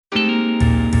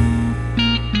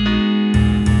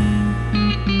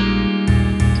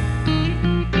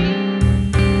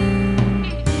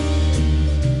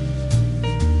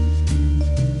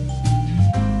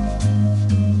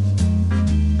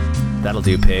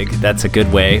do, pig. That's a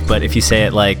good way. But if you say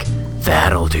it like,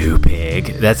 that'll do,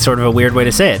 pig, that's sort of a weird way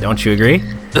to say it. Don't you agree?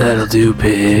 That'll do,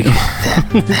 pig.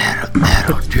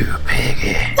 That'll do,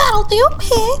 piggy. That'll do,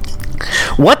 pig.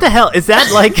 What the hell? Is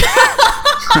that like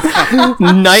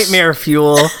nightmare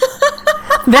fuel?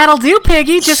 That'll do,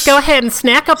 piggy. Just go ahead and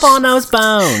snack up on those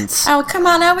bones. Oh, come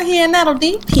on over here and that'll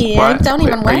do, pig. What? Don't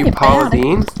even worry Are you Paula about it.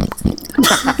 Dean?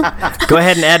 Go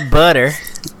ahead and add butter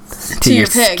to your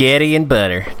pig. skitty and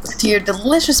butter. To your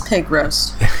delicious pig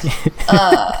roast.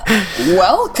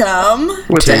 Welcome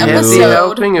With to a healthy episode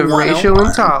helping of 101. racial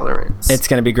intolerance. It's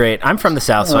going to be great. I'm from the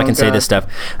South, so Oh, I can say God. this stuff.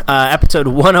 Episode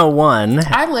 101.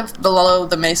 I lived below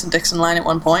the Mason-Dixon line at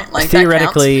one point. Like,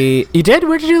 Theoretically, you did?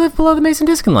 Where did you live below the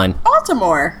Mason-Dixon line? that counts.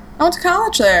 Baltimore. I went to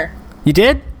college there. You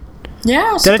did? Yeah,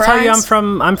 I was Did I tell you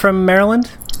surprised. I'm from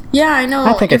Maryland? Yeah, I know.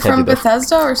 I think I You're told from you that.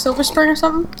 Bethesda or Silver Spring or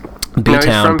something? No, he's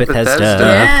B-Town, from Bethesda.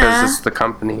 Yeah. because it's the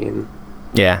company, and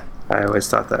Yeah. I always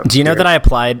thought that was Do you know weird. that I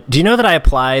applied? Do you know that I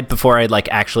applied before I like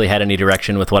actually had any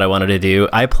direction with what I wanted to do?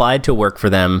 I applied to work for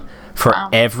them for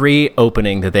every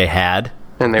opening that they had,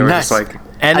 And they were Nice. just like...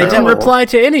 and they I didn't know. reply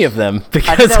to any of them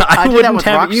because did that wouldn't with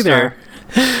have Rockstar. either.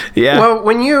 Yeah. Well,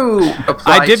 when you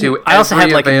apply I didn't. to I also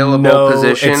every had like available no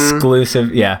position,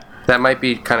 exclusive. Yeah. that might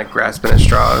be kind of grasping at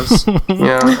straws, you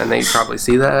know, and they probably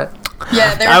see that.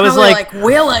 Yeah, they were I was probably like,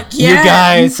 will again. You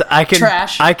guys,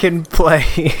 I can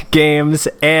play games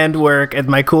and work at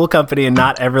my cool company and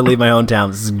not ever leave my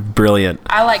hometown. This is brilliant.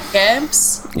 I like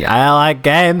games. I like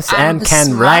games I'm and can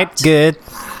smart. write good.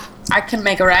 I can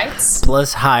make rights.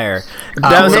 Plus hire.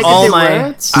 That was make all it my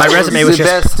words. my I resume was was the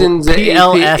just best in the AP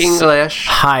PLS English.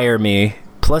 hire me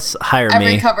plus hire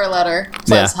Every me. cover letter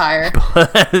says Yeah. hire.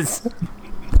 Plus-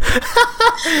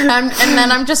 And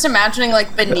then I'm just imagining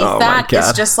like beneath Oh my that is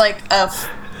God. just like a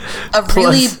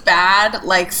really Plus- bad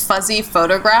like fuzzy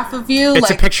photograph of you. it's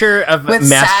like, a picture of with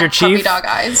Master sad puppy Chief. dog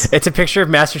eyes. It's a picture of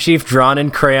Master Chief drawn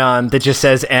in crayon that just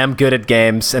says "Am good at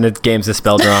games" and it's games is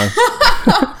spelled wrong.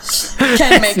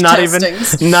 Can make not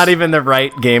testings. even not even the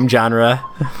right game genre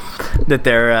that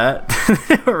they're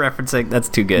referencing. That's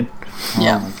too good.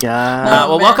 Yeah. God. Oh,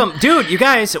 Well, man. welcome, dude. You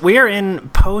guys, we are in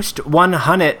post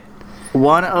 100.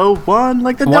 101,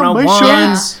 like the 101.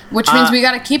 Dalmatians. Which means we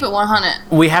got to keep it 100.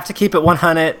 We have to keep it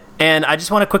 100. And I just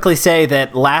want to quickly say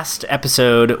that last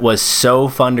episode was so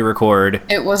fun to record.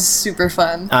 It was super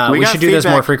fun. We got should do this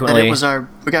feedback more that frequently.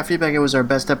 we got feedback it was our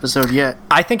best episode yet.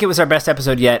 I think it was our best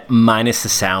episode yet, minus the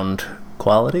sound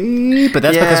quality. But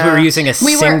that's because we were Yeah. using a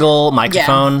We were- single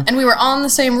microphone. Yeah. And we were all in the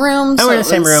same room. And so we're in the it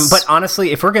same room. was- But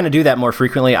honestly, if we're going to do that more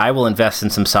frequently, I will invest in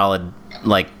some solid,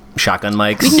 like, shotgun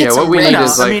mics. We can Yeah, get what some we need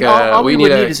radios. is like I mean, all we we need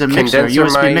would a need is a mixer, condenser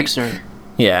USB mic. mixer.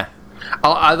 Yeah.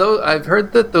 Although I've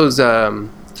heard that those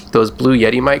Blue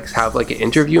Yeti mics have like an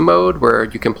interview mode where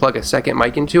you can plug a second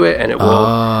mic into it and it will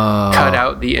cut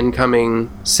out the incoming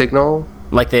signal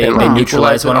Like they and like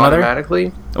neutralize equalize it one another.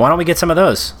 automatically. Why don't we get some of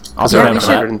those? I'll Those throw are down we for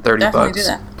should. that. 130 Definitely bucks.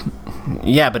 do that.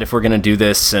 Yeah, but if we're going to do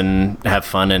this and have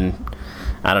fun and,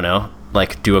 I don't know,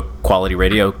 like do a quality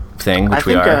radio thing, which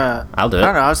we are, I'll do I don't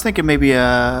it. know. I was thinking maybe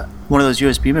one of those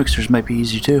USB mixers might be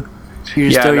easy too. You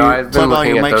just Yeah, throw no, your- I've been plug all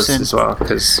looking your at mics those in. as well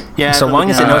because Yeah, So I've been long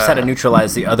as it looking knows at- how to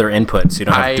neutralize the other inputs, you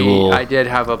don't have dual. I did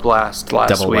have a blast last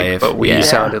Double week, wave, but we yeah.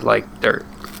 sounded like dirt.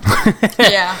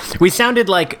 Yeah. We sounded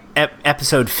like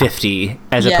episode 50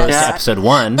 as Yes. opposed to Yeah. episode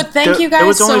 1. But thank you guys There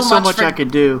was only so much much for I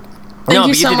could do. Thank No, you but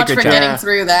you so did a much good for job. getting Yeah.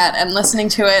 through that and listening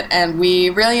to it, and we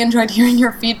really enjoyed hearing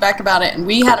your feedback about it, and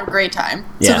we had a great time.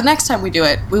 Yeah. So the next time we do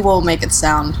it, we will make it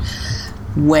sound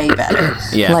way better.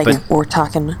 Yeah, like but we're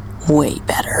talking way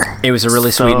better. it was a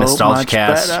really sweet So nostalgia much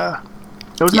cast. better.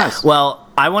 It was Yeah. nice. Well,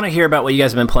 I want to hear about what you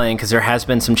guys have been playing because there has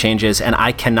been some changes, and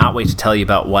I cannot wait to tell you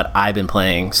about what I've been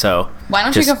playing. So Why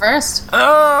don't just- you go first?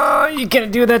 Oh, you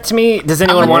can't do that to me. Does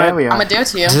anyone want Yeah, to? we I'm are. gonna do it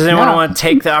to you. Does anyone No. want to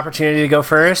take the opportunity to go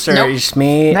first, or Nope. just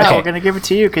me? No, Okay. we're gonna give it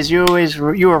to you because you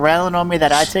were railing on me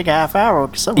that I take a half hour.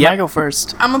 So Yep. I go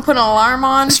first. I'm gonna put an alarm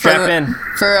on. Strap for, in.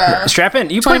 For Strap in.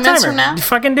 You 20 put a minutes timer. from now? You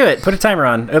fucking do it. Put a timer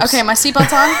on. Oops. Okay, my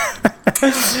seatbelt's on.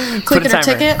 Put Click a it or timer.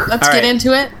 ticket. Let's All get right.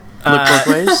 into it. Look both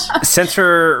ways. Since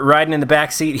we're riding in the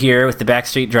back seat here with the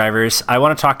Backstreet Drivers, I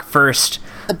want to talk first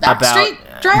The about Backstreet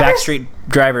Drivers? Backstreet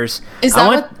Drivers. Is I that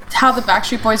want- how the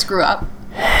Backstreet Boys grew up?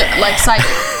 Like,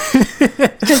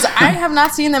 because I have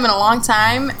not seen them in a long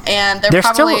time, and They're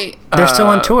probably still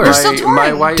on tour. They're still My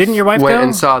touring. wife Didn't your wife went go?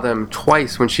 and saw them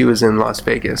twice when she was in Las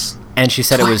Vegas, And she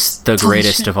said it was the Holy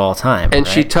greatest shit. of all time. and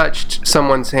she right? touched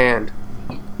someone's hand.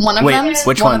 One of Wait, them?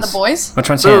 which one ones? of the boys? Which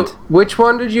one's So, hand? which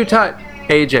one did you touch?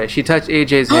 AJ. She touched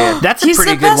AJ's hand. That's a He's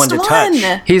pretty the good one best to touch.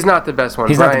 one. He's not the best one.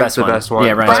 He's Brian's not the best one.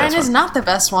 Yeah, Brian's Brian the best is one. not the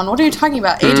best one. What are you talking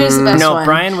about? AJ's the best No, one.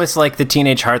 Brian was like the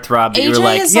teenage heartthrob that you were AJ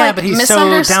like, is, yeah, like, but he's so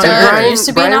down misunderstood. to earth. Brian used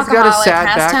to be an Brian's got a alcoholic, sad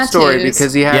has backstory tattoos.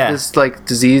 because he had Yeah. this like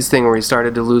disease thing where he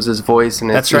started to lose his voice, and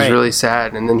That's it was right. really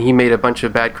sad. And then he made a bunch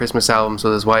of bad Christmas albums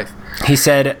with his wife He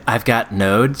said, I've got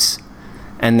nodes.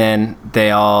 And then they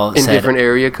all in said, different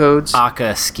area codes. Aka,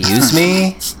 excuse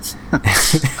me?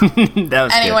 That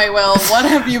was Anyway, Will, what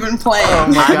have you been playing?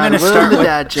 I'm going to Will start the with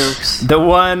dad jokes. the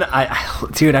one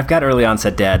dude, I've got early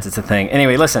onset dads. It's a thing.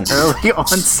 Anyway, listen. Early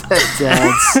onset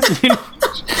dads.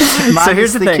 So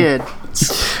here's the thing. Kid.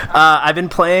 I've been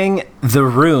playing The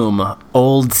Room,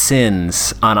 Old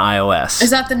Sins on iOS. Is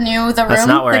that the new The Room That's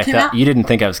not where that I came thought. out? You didn't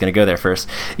think I was going to go there first.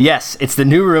 Yes, it's the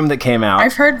new Room that came out.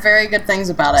 I've heard very good things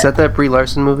about Is it. that Brie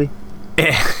Larson movie?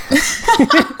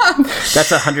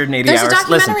 That's 180 There's hours. a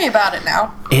documentary Listen, about it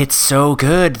now. it's so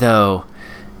good, though.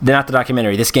 Not the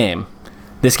documentary, this game.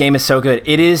 This game is so good.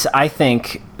 It is, I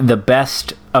think, the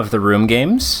best of the Room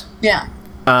games. Yeah.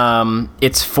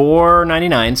 It's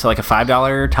 $4.99, so like a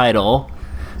 $5 title.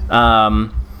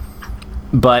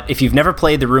 But if you've never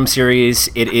played the Room series,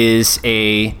 it is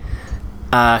a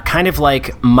kind of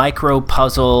like micro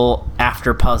puzzle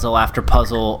after puzzle after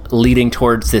puzzle leading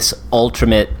towards this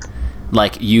ultimate,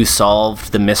 like, you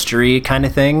solved the mystery kind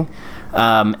of thing.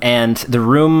 And the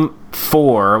Room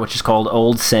 4, which is called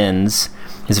Old Sins,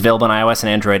 is available on iOS and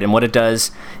Android. And what it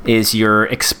does is you're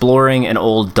exploring an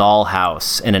old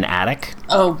dollhouse in an attic.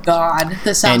 Oh, God.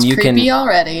 This sounds And you creepy can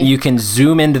already. You can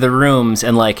zoom into the rooms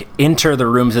and like enter the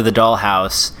rooms of the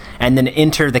dollhouse, and then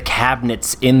enter the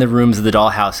cabinets in the rooms of the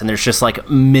dollhouse, and there's just like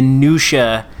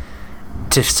minutia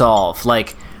to solve.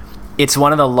 Like, it's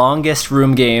one of the longest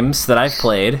Room games that I've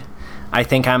played. I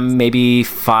think I'm maybe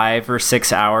 5 or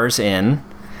 6 hours in.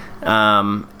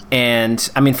 And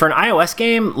I mean, for an iOS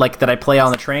game like that I play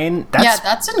on the train,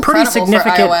 that's incredible pretty for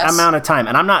significant iOS. amount of time.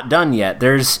 And I'm not done yet.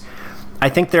 I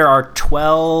think there are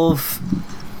 12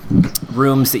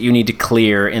 rooms that you need to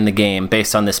clear in the game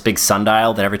based on this big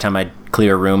sundial that every time I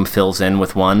clear a room fills in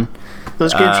with one.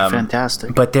 Those games are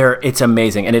fantastic. But it's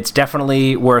amazing, and it's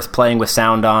definitely worth playing with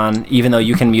sound on, even though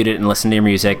you can mute it and listen to your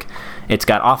music. It's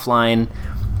got offline,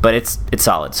 but it's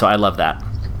solid, so I love that.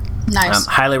 Nice.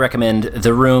 Highly recommend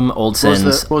The Room, Old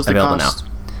Sins, what was the available cost?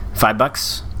 now. $5?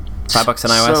 $5 on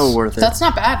iOS. So worth it. That's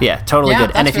not bad. Yeah, totally Yeah,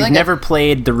 good. And that's if you've really good. never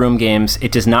played the Room games,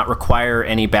 it does not require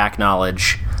any back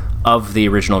knowledge of the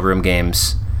original Room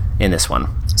games in this one.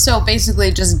 So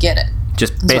basically, just get it.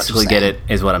 Just what basically you're get saying.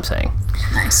 it is what I'm saying.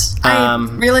 Nice. I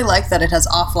really like that it has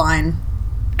offline.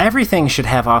 Everything should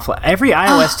have offline. Every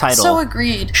iOS title So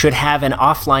agreed. should have an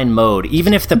offline mode,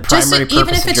 even if the primary Even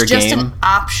purpose if of it's your just game. an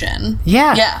option.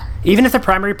 Yeah. Yeah. Even if the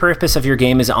primary purpose of your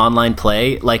game is online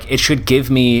play, like, it should give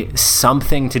me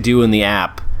something to do in the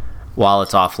app while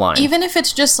it's offline. Even if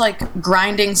it's just like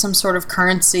grinding some sort of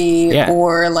currency Yeah.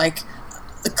 or like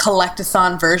a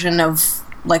collect-a-thon version of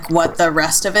like what the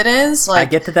rest of it is. Like, I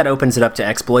get that opens it up to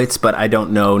exploits, but I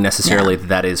don't know necessarily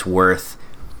that is worth,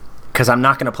 because I'm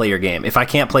not going to play your game. If I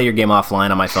can't play your game offline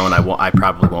on my phone, I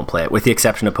probably won't play it, with the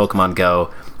exception of Pokemon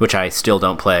Go, which I still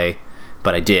don't play,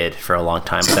 but I did for a long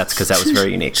time, but that's because that was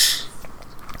very unique.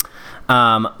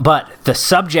 But the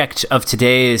subject of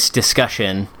today's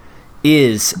discussion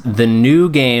is the new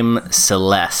game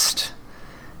Celeste.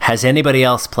 Has anybody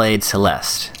else played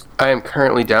Celeste? I am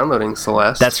currently downloading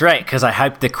Celeste. That's right, because I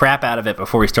hyped the crap out of it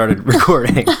before we started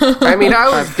recording. I mean, I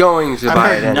was going to I've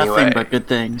buy it heard anyway. nothing but good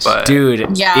things. But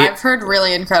Dude, yeah, I've heard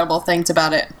really incredible things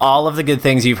about it. all of the good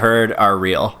things you've heard are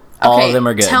real. All of them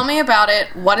are good. Tell me about it.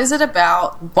 What is it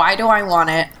about? Why do I want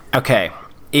it? Okay,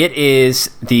 it is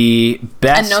the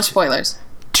best And no spoilers.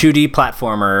 2D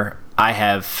platformer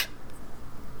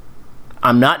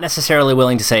I'm not necessarily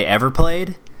willing to say ever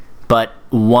played, but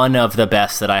one of the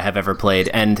best that I have ever played,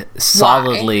 and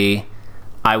solidly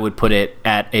I would put it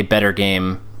at a better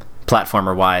game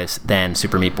platformer-wise than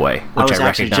Super Meat Boy, I which was I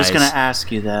actually recognize just going to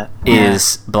ask you that.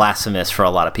 is blasphemous for a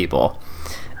lot of people.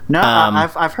 No,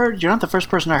 I've heard, you're not the first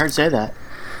person I heard say that.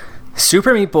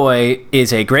 Super Meat Boy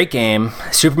is a great game.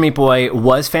 Super Meat Boy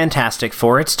was fantastic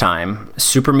for its time.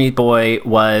 Super Meat Boy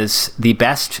was the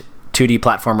best 2D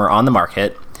platformer on the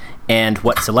market, and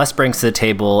what Celeste brings to the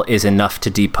table is enough to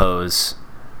depose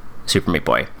Super Meat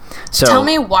Boy. So Tell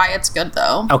me why it's good,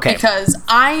 though. Okay. Because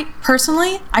I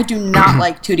do not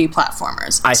like 2D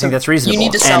platformers. I think that's reasonable. You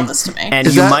need to sell And- this to me.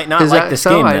 And you might not like this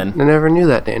game, then. I never knew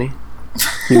that, Danny.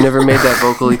 You never made that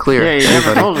vocally clear. Yeah, you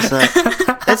never told us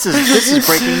that. This is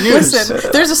breaking news.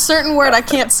 Listen, there's a certain word I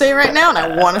can't say right now, and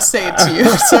I want to say it to you,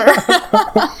 sir.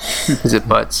 Is it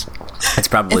butts? It's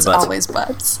probably It's butts. always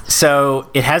butts. So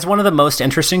it has one of the most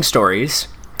interesting stories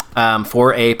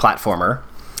for a platformer.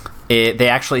 They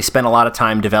actually spent a lot of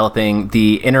time developing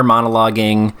the inner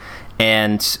monologuing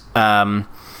and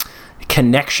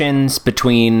connections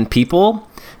between people.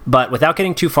 But without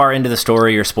getting too far into the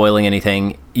story or spoiling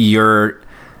anything, you're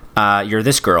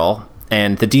this girl,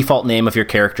 and the default name of your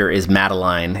character is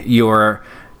Madeline. You're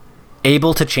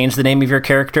able to change the name of your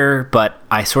character, but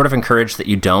I sort of encourage that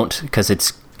you don't, because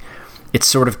it's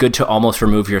sort of good to almost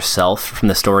remove yourself from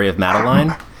the story of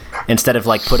Madeline instead of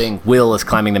like putting Will as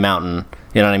climbing the mountain.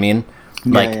 You know what I mean?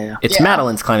 It's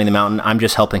Madeline's climbing the mountain. I'm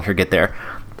just helping her get there.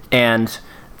 And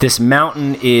this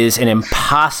mountain is an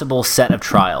impossible set of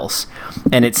trials,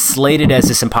 and it's slated as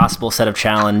this impossible set of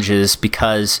challenges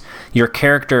because your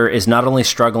character is not only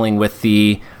struggling with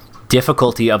the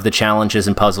difficulty of the challenges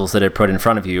and puzzles that are put in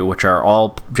front of you, which are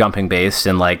all jumping based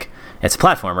and like it's a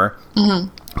platformer,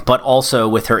 but also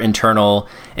with her internal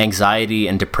anxiety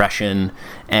and depression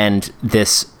and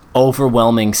this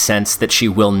overwhelming sense that she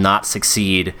will not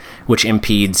succeed, which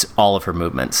impedes all of her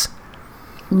movements.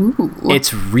 Ooh.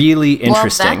 It's really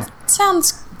interesting. Well, that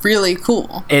sounds really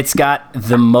cool. It's got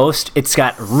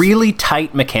really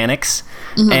tight mechanics,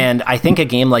 and I think a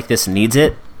game like this needs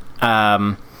it.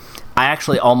 I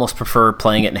actually almost prefer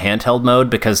playing it in handheld mode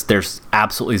because there's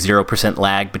absolutely 0%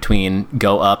 lag between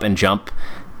go up and jump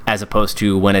as opposed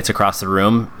to when it's across the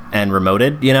room and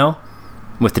remoted,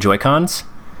 with the Joy-Cons.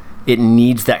 It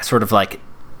needs that sort of like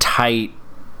tight,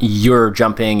 you're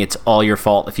jumping, it's all your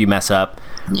fault if you mess up.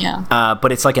 Yeah.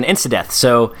 But it's like an insta-death.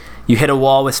 So you hit a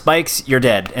wall with spikes, you're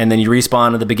dead, and then you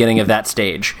respawn at the beginning of that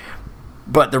stage.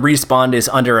 But the respawn is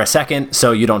under a second,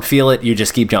 so you don't feel it, you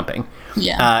just keep jumping.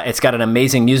 Yeah. It's got an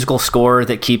amazing musical score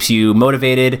that keeps you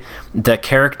motivated. The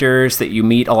characters that you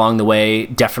meet along the way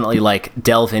definitely like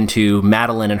delve into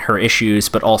Madeline and her issues,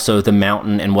 but also the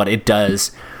mountain and what it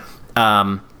does.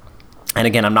 And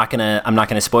again, I'm not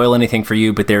gonna spoil anything for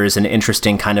you, but there is an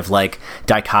interesting kind of like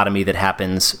dichotomy that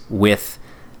happens with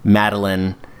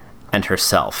Madeline and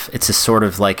herself. It's a sort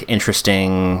of like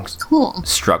interesting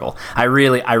struggle. I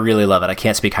really love it. I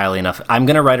can't speak highly enough. I'm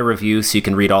gonna write a review so you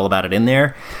can read all about it in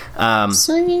there.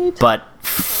 Sweet. But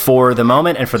for the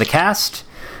moment and for the cast,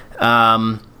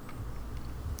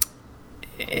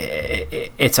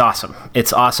 it's awesome.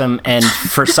 It's awesome, and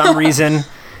for some reason.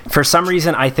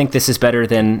 I think this is better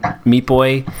than Meat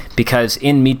Boy, because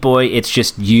in Meat Boy, it's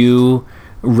just you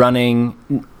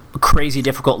running crazy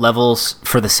difficult levels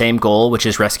for the same goal, which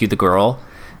is rescue the girl.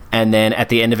 And then at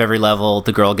the end of every level,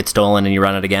 the girl gets stolen and you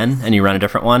run it again, and you run a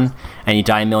different one, and you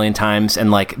die a million times.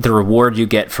 And like the reward you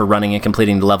get for running and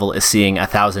completing the level is seeing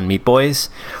 1,000 Meat Boys.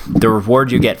 The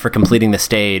reward you get for completing the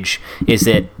stage is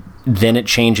that then it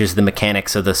changes the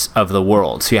mechanics of the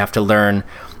world. So you have to learn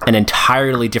an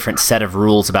entirely different set of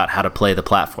rules about how to play the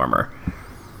platformer.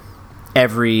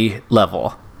 Every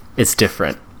level is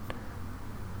different.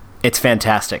 It's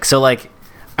fantastic. So like,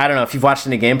 I don't know if you've watched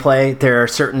any gameplay, there are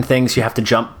certain things you have to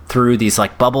jump through these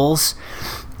like bubbles,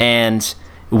 and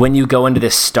when you go into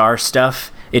this star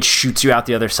stuff, it shoots you out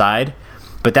the other side.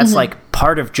 But that's like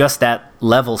part of just that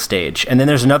level stage. And then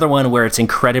there's another one where it's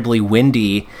incredibly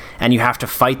windy and you have to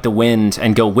fight the wind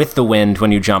and go with the wind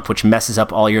when you jump, which messes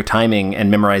up all your timing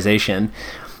and memorization.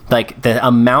 Like the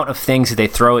amount of things that they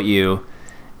throw at you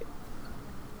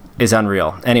is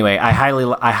unreal. Anyway, I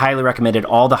highly recommend it.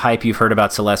 All the hype you've heard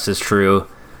about Celeste is true.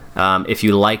 If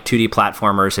you like 2D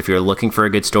platformers, if you're looking for a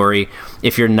good story,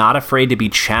 if you're not afraid to be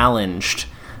challenged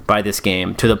by this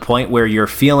game to the point where you're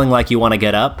feeling like you want to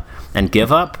get up and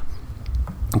give up,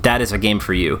 that is a game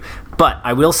for you. But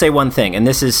I will say one thing, and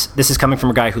this is coming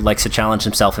from a guy who likes to challenge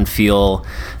himself and feel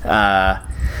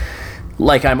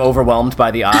like I'm overwhelmed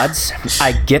by the odds.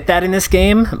 I get that in this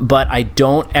game, but I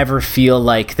don't ever feel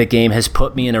like the game has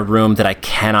put me in a room that I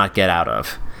cannot get out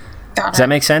of. Does that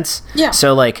make sense? Yeah.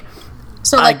 So like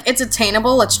it's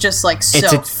attainable, it's just like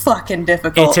fucking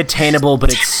difficult. It's attainable,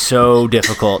 but it's so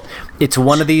difficult. It's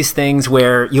one of these things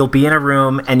where you'll be in a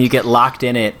room and you get locked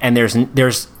in it, and there's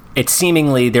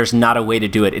not a way to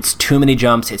do it. It's too many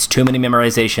jumps, it's too many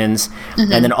memorizations,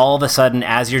 and then all of a sudden,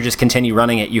 as you just continue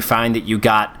running it, you find that you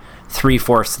got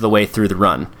 3/4 of the way through the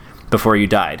run before you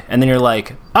died. And then you're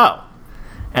like, oh.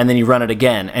 And then you run it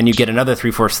again, and you get another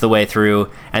 3/4 of the way through,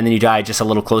 and then you die just a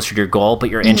little closer to your goal, but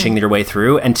you're inching your way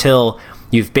through until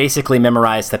you've basically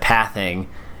memorized the pathing,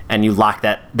 and you lock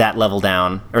that level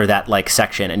down, or that like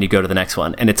section, and you go to the next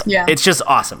one. And it's just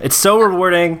awesome. It's so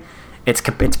rewarding. It's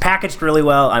packaged really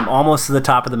well. I'm almost to the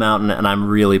top of the mountain, and I'm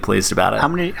really pleased about it.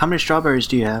 How many strawberries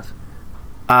do you have?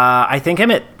 I think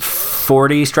I'm at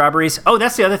 40 strawberries. Oh,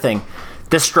 that's the other thing.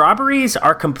 The strawberries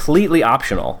are completely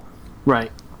optional.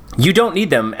 Right. You don't need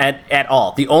them at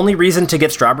all. The only reason to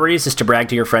get strawberries is to brag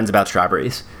to your friends about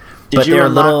strawberries. Did you they're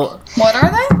unlock- What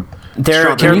are they?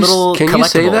 They're little Can you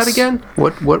say that collectibles. again?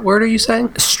 What word are you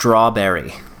saying?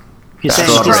 Strawberry. He's saying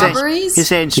Strawberries? He's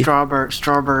saying strawberries.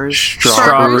 Strawberries?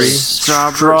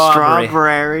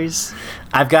 Strawberries.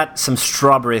 I've got some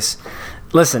strawberries.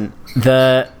 Listen,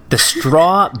 the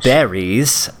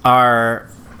strawberries are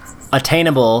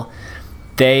attainable.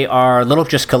 They are little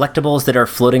just collectibles that are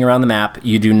floating around the map.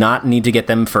 You do not need to get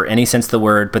them for any sense of the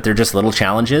word, but they're just little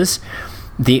challenges.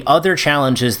 The other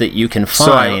challenges that you can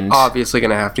So I'm find... obviously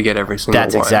going to have to get every single one.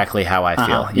 That's exactly how I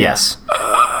feel, yeah. yes.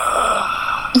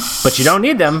 But you don't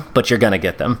need them, but you're going to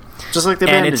get them. Just like the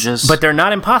And bandages. but they're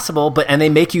not impossible, and they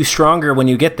make you stronger when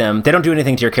you get them. They don't do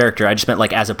anything to your character. I just meant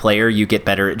like as a player, you get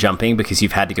better at jumping because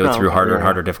you've had to go through harder and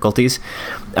harder difficulties.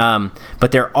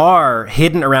 But there are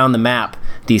hidden around the map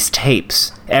these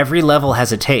tapes. Every level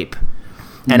has a tape,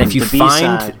 and if you the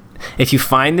B-side. if you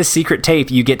find the secret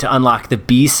tape, you get to unlock the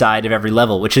B side of every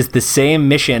level, which is the same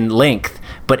mission length,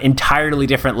 but entirely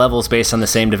different levels based on the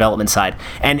same development side.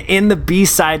 And in the B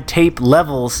side tape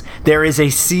levels, there is a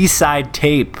C side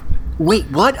tape. Wait,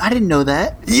 what? I didn't know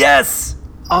that. Yes!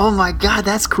 Oh my god,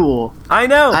 that's cool. I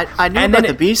know. I knew And about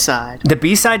then the B-side. The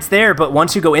B side's there, but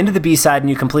once you go into the B side and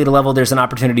you complete a level, there's an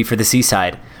opportunity for the C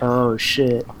side. Oh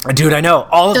shit. Dude, I know.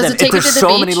 All of Does them. it take There's you to the so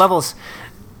beach? many levels.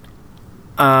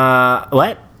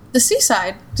 What? The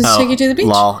seaside. Does it take you to the beach?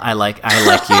 Lol, I like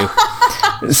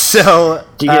you. So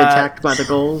Do you get attacked by the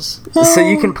goals? So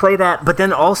you can play that, but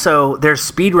then also there's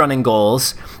speedrunning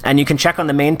goals, and you can check on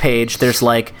the main page. There's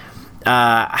like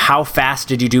how fast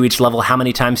did you do each level, how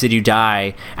many times did you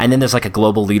die, and then there's like a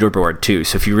global leaderboard too.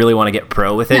 So if you really want to get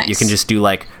pro with it, you Nice. can just do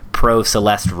like pro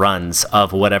Celeste runs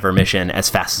of whatever mission as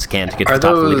fast as you can to get to the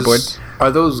top of the leaderboard.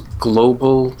 Are those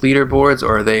global leaderboards,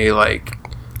 or are they like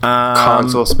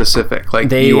console specific?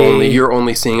 Like you're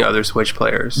only seeing other Switch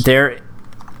players. They're,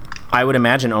 I would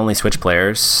imagine, only Switch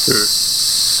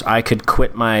players. I could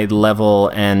quit my level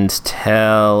and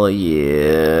tell you.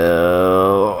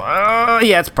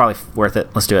 Yeah, it's probably worth it.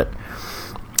 Let's do it.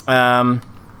 Man,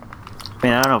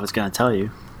 I don't know if it's gonna tell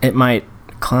you. It might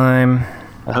climb.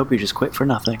 I hope you just quit for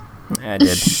nothing. I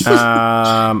did.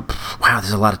 Wow,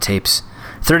 there's a lot of tapes.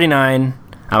 39.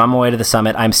 I'm on my way to the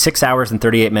summit. I'm 6 hours and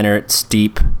 38 minutes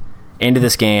deep into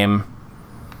this game.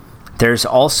 There's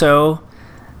also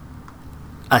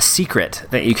a secret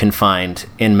that you can find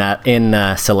in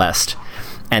Celeste.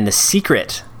 And the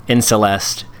secret in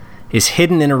Celeste is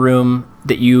hidden in a room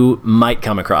that you might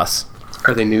come across.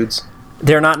 Are they nudes?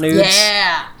 They're not nudes.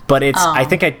 Yeah. But it's I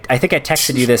think I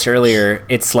texted you this earlier.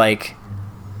 It's like,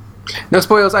 No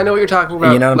spoilers. I know what you're talking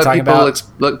about. you know what I'm talking about?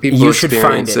 Let people You should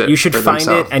find experience it. You should for find it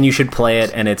themselves. and you should play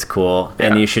it, and it's cool.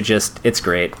 And Yeah. you should just, it's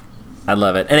great. I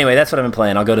love it. Anyway, that's what I've been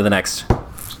playing. I'll go to the next.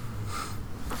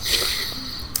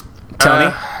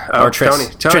 Tony? Or Tris?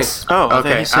 Tony. Tris. Oh, I Okay,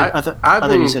 thought you said, I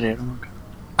thought you said it.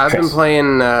 I've been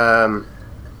playing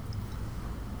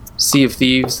Sea of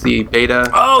Thieves, the beta,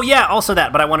 Oh, yeah, also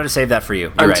that, but I wanted to save that for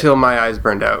you. You're until right. my eyes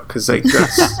burned out. Because like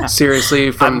that's, seriously,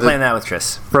 I've from been playing that with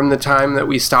Tris. from the time that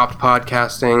we stopped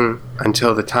podcasting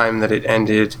until the time that it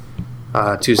ended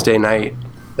Tuesday night,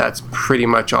 that's pretty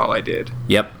much all I did.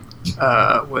 Yep.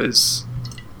 Was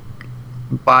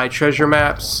buy treasure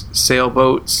maps,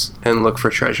 sailboats, and look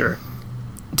for treasure.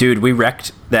 Dude, we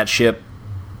wrecked that ship.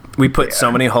 We put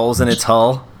so many holes in its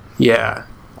hull. Yeah,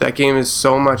 that game is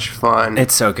so much fun.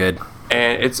 It's so good.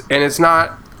 and it's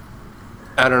not.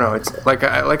 I don't know. It's like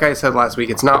I said last week.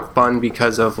 It's not fun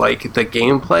because of like the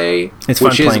gameplay, It's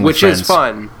fun playing with which is friends.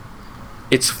 fun.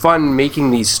 It's fun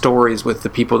making these stories with the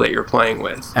people that you're playing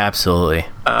with. Absolutely.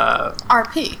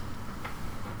 RP.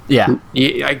 Yeah.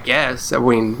 Yeah, I guess. I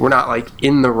mean, we're not like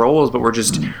in the roles, but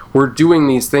we're doing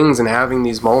these things and having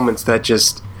these moments that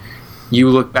just you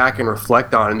look back and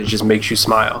reflect on, and it just makes you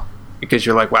smile because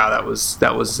you're like, wow, that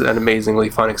was an amazingly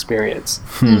fun experience.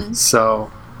 So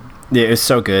Yeah, it was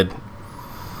so good.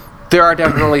 there are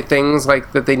definitely things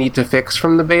like that they need to fix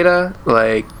from the beta,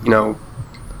 like, you know,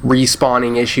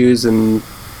 respawning issues and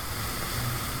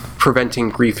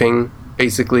preventing griefing.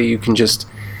 Basically, you can just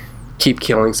keep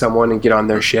killing someone and get on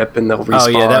their ship and they'll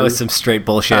respawn. Oh, yeah, that was some straight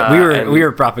bullshit. and we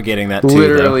were propagating that, too,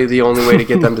 Literally, though. the only way to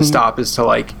get them to stop is to,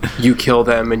 like, you kill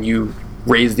them and you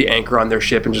raise the anchor on their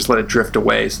ship and just let it drift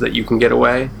away so that you can get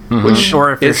away. Which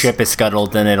Or if your is- ship is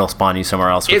scuttled, then it'll spawn you somewhere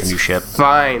else with it's a new ship.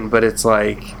 fine, but it's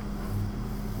like,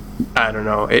 I don't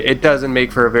know. It doesn't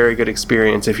make for a very good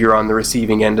experience if you're on the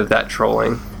receiving end of that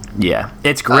trolling. Yeah.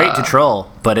 It's great to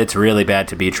troll, but it's really bad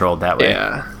to be trolled that way.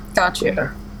 Yeah. Gotcha.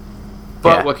 Yeah.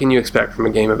 But Yeah. what can you expect from a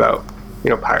game about,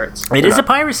 pirates? It is a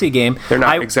piracy game. They're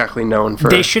not exactly known for.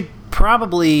 They should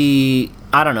probably,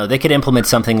 I don't know, they could implement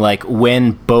something like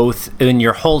when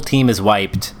your whole team is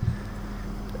wiped,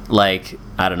 like,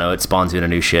 I don't know, it spawns you in a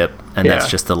new ship, and that's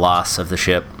just the loss of the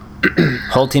ship.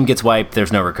 Whole team gets wiped,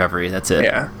 there's no recovery, that's it.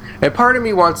 Yeah. And part of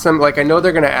me wants them, like, I know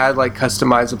they're going to add, like,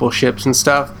 customizable ships and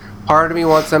stuff. Part of me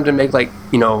wants them to make, like,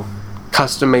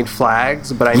 custom-made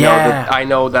flags, but I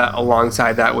know that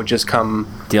alongside that would just come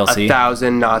DLC.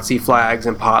 1,000 Nazi flags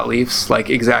and pot leaves, like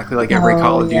exactly like every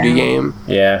Call of Duty game.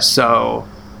 Yeah. So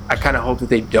I kind of hope that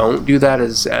they don't do that,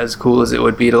 as cool as it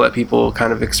would be to let people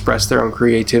kind of express their own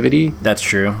creativity. That's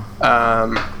true.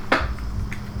 And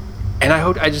I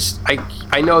hope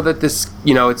I know that this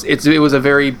it was a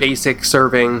very basic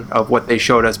serving of what they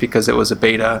showed us because it was a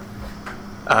beta.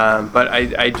 But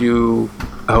I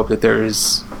hope that there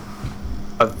is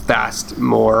a vast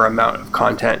more amount of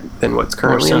content than what's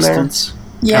currently in there.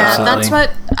 Yeah, Absolutely. that's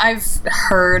what I've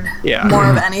heard more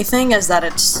of anything, is that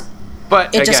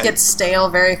it just gets stale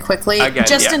very quickly, in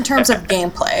terms of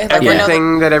gameplay. Like,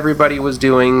 everything that everybody was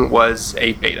doing was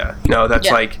a beta.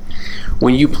 That's like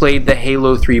when you played the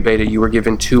Halo 3 beta, you were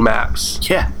given 2 maps.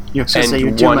 Yeah.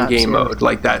 And one game mode.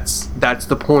 Like that's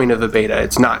the point of the beta.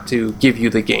 It's not to give you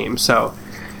the game. So,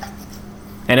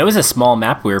 and it was a small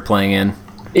map we were playing in.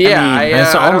 Yeah,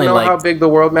 I don't know like, how big the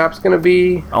world map's going to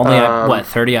be. Only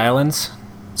 30 islands?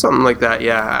 Something like that,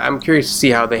 yeah. I'm curious to see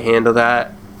how they handle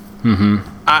that. Mm-hmm.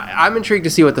 I'm intrigued to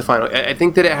see what the final... I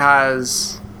think that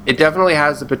it definitely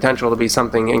has the potential to be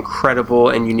something incredible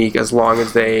and unique as long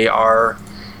as they are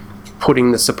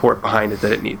putting the support behind it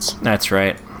that it needs. That's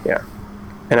right. Yeah.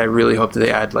 And I really hope that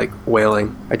they add, like,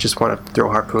 whaling. I just want to throw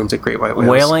harpoons at great white whales.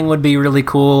 Whaling would be really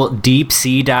cool. Deep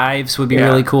sea dives would be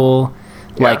really cool.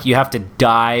 Like, you have to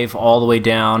dive all the way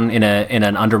down in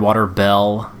an underwater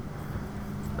bell.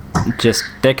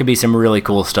 There could be some really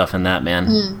cool stuff in that,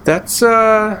 man. That's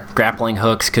grappling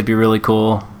hooks could be really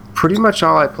cool. Pretty much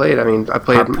all I played. I mean, I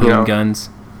played harpoon guns,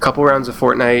 a couple rounds of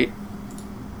Fortnite.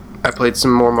 I played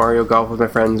some more Mario Golf with my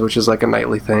friends, which is like a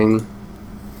nightly thing.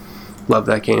 Love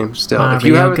that game still. If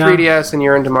you have a 3DS and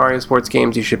you're into Mario sports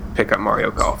games, you should pick up Mario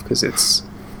Golf because it's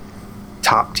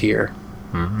top tier.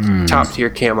 Top tier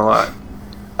Camelot.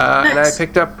 And I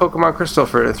picked up Pokemon Crystal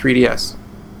for the 3DS.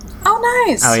 Oh,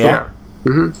 nice. Oh, yeah?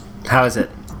 Mm-hmm. How is it?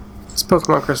 It's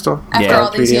Pokemon Crystal. After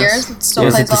all these years, it still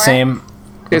is plays it the same?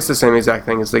 It's the same exact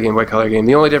thing as the Game Boy Color game.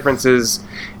 The only difference is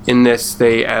in this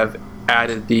they have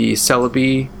added the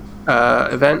Celebi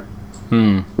event,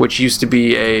 which used to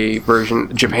be a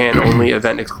version Japan-only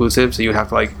event exclusive, so you would have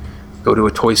to like go to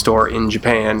a toy store in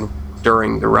Japan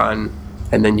during the run,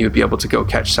 and then you'd be able to go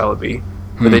catch Celebi.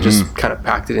 But they just kind of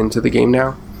packed it into the game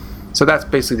now. So that's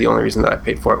basically the only reason that I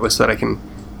paid for it, was so that I can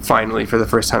finally, for the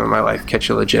first time in my life, catch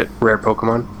a legit rare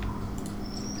Pokemon.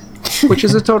 Which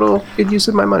is a total good use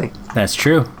of my money. That's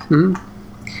true. Mm-hmm.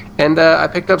 And I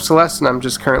picked up Celeste, and I'm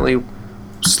just currently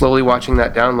slowly watching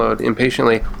that download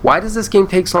impatiently. Why does this game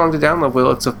take so long to download,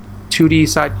 Will? It's a 2D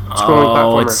side-scrolling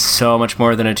platformer. It's so much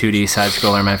more than a 2D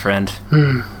side-scroller, my friend.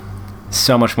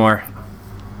 So much more.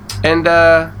 And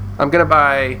I'm going to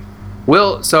buy...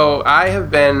 So I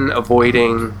have been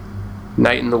avoiding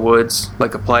Night in the Woods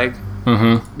like a plague,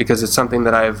 because it's something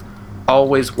that I've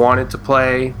always wanted to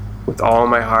play with all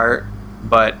my heart,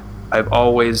 but I've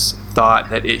always thought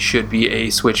that it should be a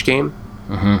Switch game.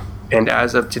 And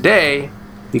as of today,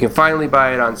 you can finally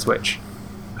buy it on Switch.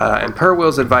 And per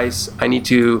Will's advice, I need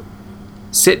to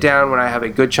sit down when I have a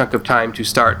good chunk of time to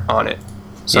start on it.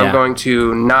 So I'm going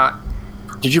to not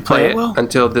Did you play it, Will?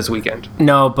 until this weekend.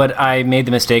 No, but I made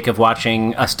the mistake of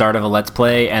watching a start of a Let's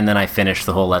Play, and then I finished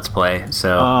the whole Let's Play.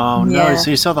 So Oh, no.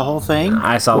 So you saw the whole thing?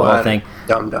 I saw the whole thing.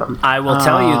 Dumb. I will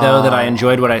tell you, though, that I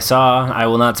enjoyed what I saw. I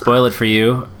will not spoil it for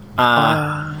you.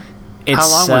 How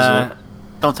long was it?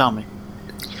 Don't tell me.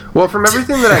 Well, from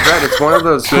everything that I've read, it's one of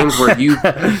those games where you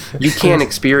can't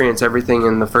experience everything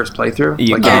in the first playthrough.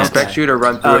 It expects you to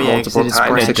run through it multiple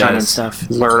times to kind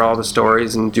of learn all the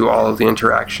stories and do all of the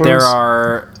interactions. There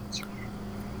are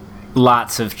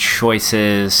lots of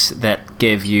choices that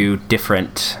give you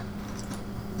different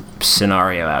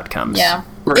scenario outcomes. Yeah.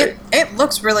 Right. It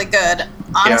looks really good.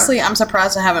 Honestly, I'm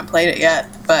surprised I haven't played it yet,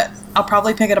 but I'll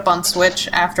probably pick it up on Switch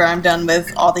after I'm done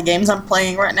with all the games I'm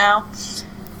playing right now.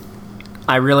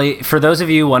 For those of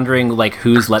you wondering, like,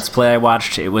 whose Let's Play I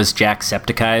watched, it was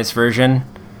Jacksepticeye's version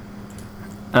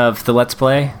of the Let's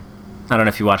Play. I don't know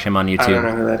if you watch him on YouTube. I don't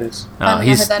know who that is.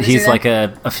 He's like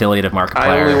a affiliate of Markiplier.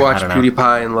 I only watch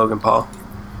PewDiePie and Logan Paul.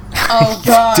 Oh,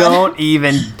 God. Don't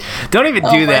even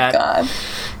do that. God.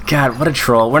 God, what a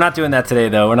troll. We're not doing that today,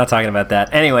 though. We're not talking about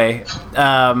that. Anyway,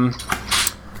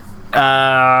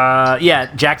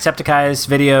 Yeah, Jacksepticeye's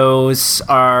videos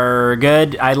are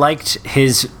good. I liked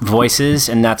his voices,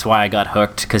 and that's why I got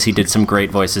hooked, because he did some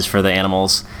great voices for the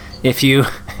animals. If you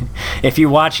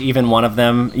watch even one of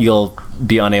them, you'll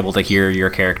be unable to hear your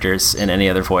characters in any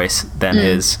other voice than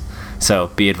his. So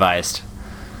be advised.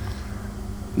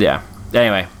 Yeah.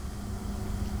 Anyway,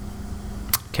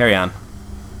 carry on.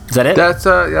 Is that it? That's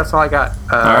all I got.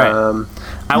 All right.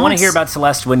 I want to hear about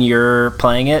Celeste when you're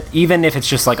playing it, even if it's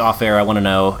just like off air. I want to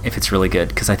know if it's really good,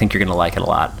 because I think you're going to like it a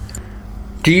lot.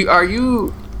 Are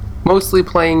you mostly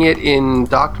playing it in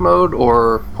docked mode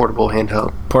or portable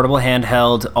handheld? Portable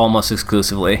handheld almost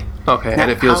exclusively. Okay,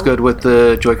 and it feels good with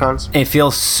the Joy-Cons? It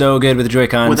feels so good with the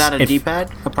Joy-Cons. Without a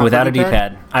D-pad? Without a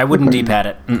D-pad. I wouldn't D-pad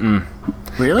it. Mm-mm.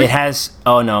 Really? It has...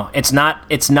 Oh, no. It's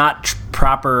not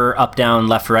proper up, down,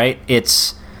 left, right.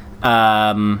 It's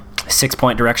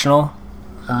 6-point directional.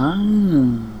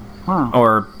 Oh. Wow.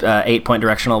 Or 8-point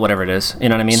directional, whatever it is. You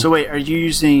know what I mean? So wait, are you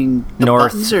using the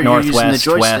North, buttons, or northwest,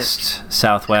 you're using the west,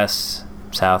 southwest,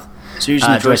 south. So you're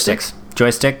using the joysticks.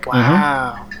 Joystick.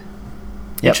 Wow.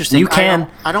 Yep. Interesting. You can.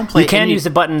 I don't play. You can use the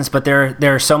buttons, but there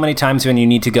are so many times when you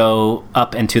need to go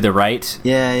up and to the right.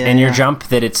 In your jump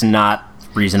that it's not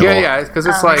reasonable. Yeah, because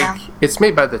it's it's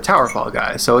made by the Towerfall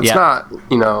guy, so it's not.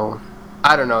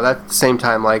 I don't know. At the same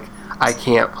time, like I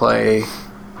can't play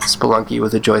Spelunky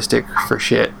with a joystick for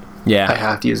shit. Yeah. I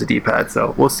have to use a D-pad,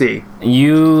 so we'll see.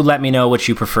 You let me know what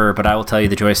you prefer, but I will tell you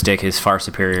the joystick is far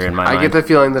superior in my mind. I get the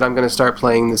feeling that I'm going to start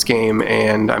playing this game,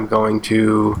 and I'm going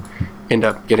to end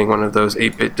up getting one of those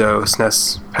 8-bit DOE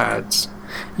SNES pads.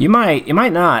 You might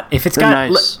not. If it's They're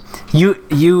got nice.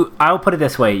 I'll put it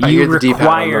this way. I hear the D-pad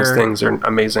on those things are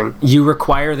amazing. You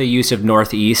require the use of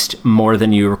northeast more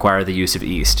than you require the use of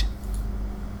east.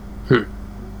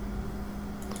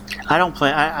 I don't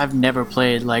play. I've never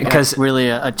played Because really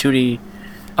a 2D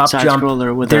up side jump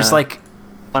scroller with there's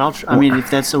But I mean,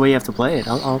 if that's the way you have to play it,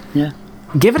 I'll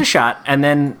give it a shot, and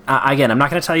then again, I'm not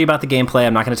going to tell you about the gameplay.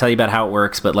 I'm not going to tell you about how it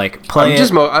works, but play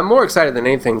it. I'm more excited than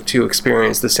anything to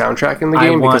experience the soundtrack in the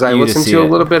game, because I listened to a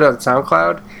little bit of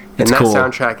SoundCloud, and that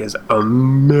soundtrack is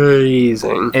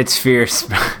amazing. It's fierce.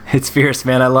 It's fierce,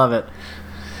 man. I love it.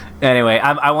 Anyway,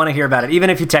 I want to hear about it.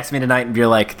 Even if you text me tonight and you're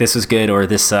like, this was good or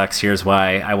this sucks, here's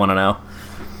why, I want to know.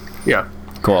 Yeah.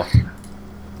 Cool.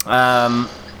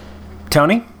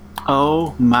 Tony?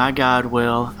 Oh my God,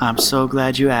 Will. I'm so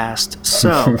glad you asked.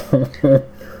 So,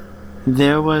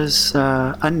 there was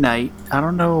a night. I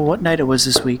don't know what night it was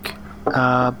this week.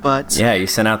 But yeah, you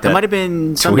sent out that it might have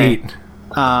been Sunday. tweet.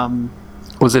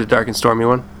 Was it a dark and stormy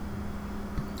one?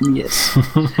 Yes.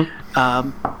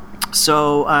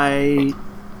 So I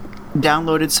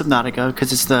downloaded Subnautica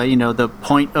because it's the the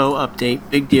 0.0 update,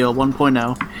 big deal,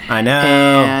 1.0. I know.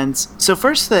 And so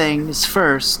first things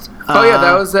first. Oh yeah,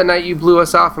 that was that night you blew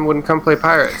us off and wouldn't come play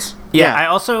Pirates. Yeah,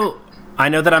 I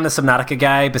know that I'm the Subnautica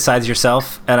guy besides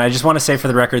yourself, and I just want to say for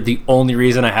the record, the only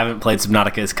reason I haven't played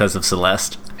Subnautica is because of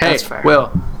Celeste. Hey, That's fair.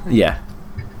 Will. Yeah.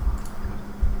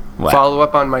 What? Follow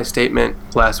up on my statement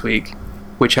last week.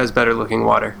 Which has better looking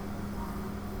water?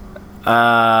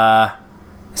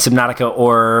 Subnautica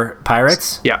or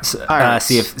Pirates? Yeah. Pirates.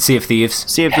 Sea of Thieves.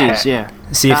 Sea of Thieves, yeah.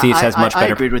 Sea of Thieves has much better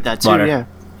I agreed with that too, water. yeah.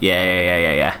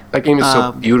 Yeah. That game is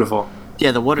so beautiful.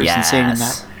 Yeah, the water's insane in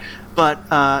that.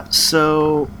 But,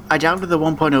 so, I downloaded the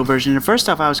 1.0 version, and first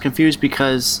off, I was confused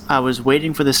because I was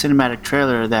waiting for the cinematic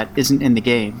trailer that isn't in the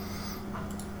game.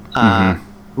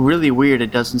 Really weird,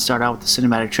 it doesn't start out with the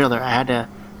cinematic trailer. I had to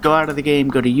go out of the game,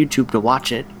 go to YouTube to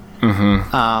watch it.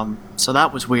 So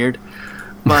that was weird.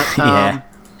 But, Yeah.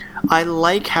 I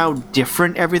like how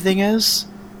different everything is.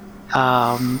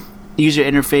 The user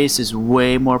interface is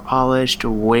way more polished,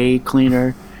 way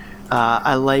cleaner.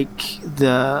 I like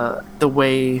the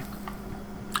way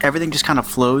everything just kind of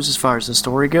flows as far as the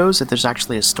story goes, that there's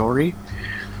actually a story.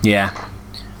 Yeah.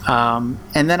 And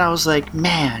then I was like,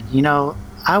 man,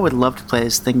 I would love to play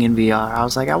this thing in VR. I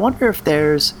was like, I wonder if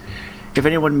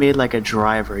anyone made like a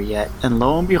driver yet. And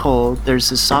lo and behold, there's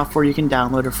this software you can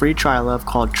download a free trial of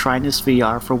called Trinus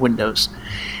VR for Windows.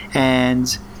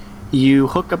 And you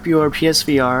hook up your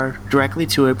PSVR directly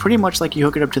to it, pretty much like you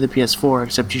hook it up to the PS4,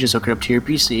 except you just hook it up to your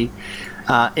PC.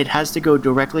 It has to go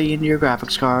directly into your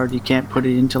graphics card. You can't put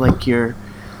it into like your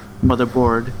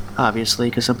motherboard, obviously,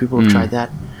 because some people have tried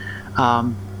that.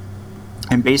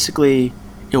 And basically,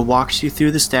 it walks you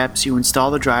through the steps. You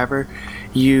install the driver.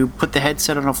 You put the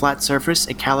headset on a flat surface.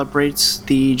 It calibrates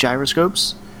the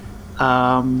gyroscopes.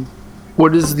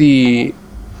 What is the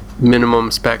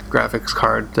minimum spec graphics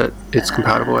card that it's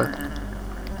compatible with?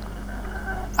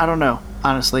 I don't know,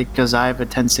 honestly, because I have a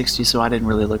 1060, so I didn't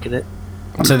really look at it.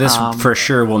 So this for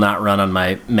sure will not run on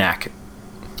my Mac.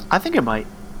 I think it might.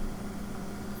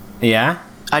 Yeah?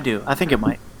 I do. I think it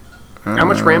might. How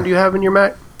much RAM do you have in your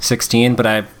Mac? 16, but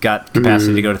I've got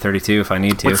capacity to go to 32 if I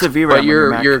need to. What's the VRAM But on your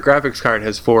Mac? your graphics card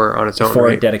has 4 on its own, 4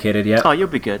 right? dedicated, yeah. Oh, you'll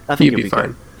be good. I think You'll you'll be good.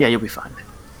 fine. Yeah, you'll be fine.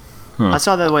 I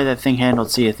saw the way that thing handled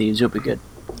Sea of Thieves. You'll be good.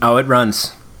 Oh, it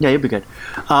runs. Yeah, you'll be good.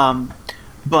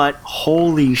 But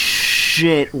holy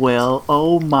shit, Will.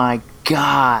 Oh my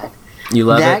god. You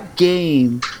love that it?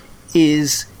 game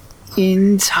is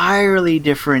entirely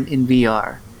different in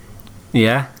VR.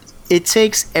 Yeah? It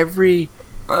takes every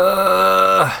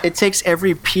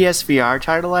PSVR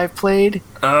title I've played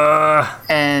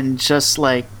and just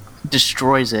like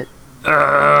destroys it.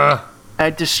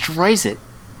 It destroys it.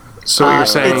 So what you're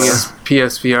saying it's- is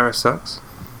PSVR sucks?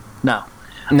 No.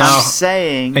 No. I'm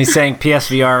saying He's saying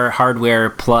PSVR hardware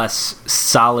plus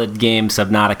solid game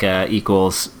Subnautica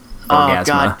equals Orgasma. oh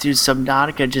god, dude,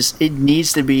 Subnautica it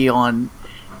needs to be on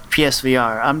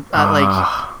PSVR.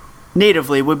 Like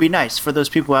natively would be nice for those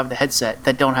people who have the headset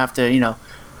that don't have to,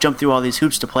 jump through all these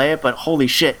hoops to play it, but holy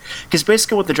shit. Because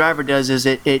basically what the driver does is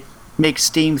it makes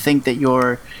Steam think that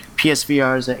your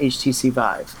PSVR is a HTC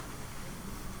Vive.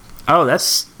 Oh,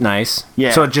 that's nice.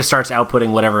 Yeah. So it just starts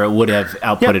outputting whatever it would have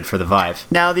outputted for the Vive.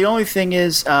 Now the only thing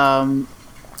is Do you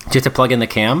have to plug in the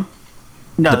cam?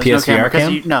 no, The there's no PSVR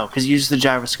camera, cam? because you use the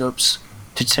gyroscopes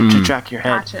to track your head.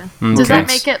 Gotcha. Does Okay. that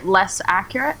make it less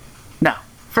accurate No.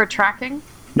 for tracking?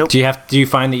 Do you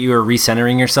find that you are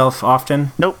recentering yourself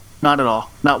often? Nope, not at all.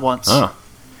 Not once. Oh.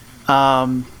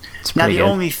 It's Now pretty the good.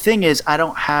 only thing is I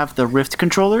don't have the Rift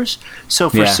controllers, so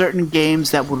for Yeah. certain games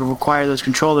that would require those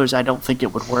controllers, I don't think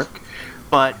it would work.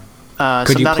 But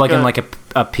Could you plug in Subnautica- like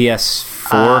a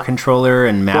PS4 controller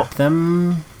and map well-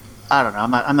 them? I don't know.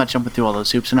 I'm not jumping through all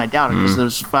those hoops, and I doubt it because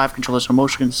those 5 controllers are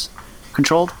motion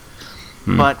controlled.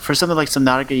 But for something like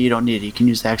Subnautica, you don't need it. You can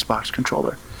use the Xbox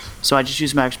controller. So I just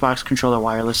use my Xbox controller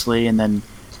wirelessly and then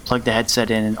plug the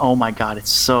headset in, and oh my god, it's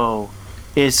so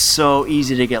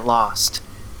easy to get lost.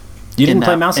 You didn't in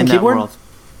play that- mouse in and that keyboard? world.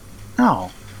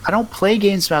 No, I don't play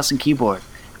games mouse and keyboard.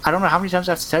 I don't know how many times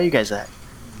I have to tell you guys that.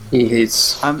 He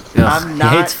hates I'm Ugh,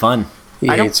 not. He hates fun.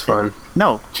 I don't- hates fun.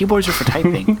 No, keyboards are for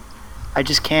typing. I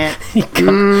just can't.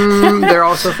 They're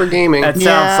also for gaming. That sounds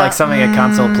Yeah, like something a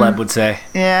console pleb would say.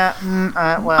 Yeah.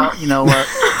 Well, you know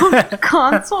what?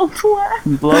 Console play.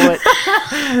 Blow it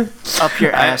up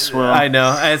your ass, Will. I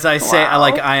know. As I say, Wow.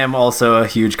 I am also a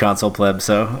huge console pleb,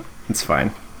 so it's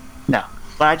fine. No,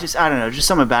 but I don't know. Just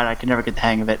something about it. I can never get the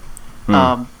hang of it.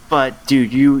 But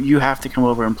dude, you have to come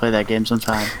over and play that game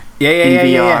sometime. Yeah. In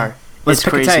VR. Let's It's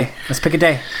pick crazy. a day. Let's pick a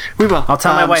day. We will. I'll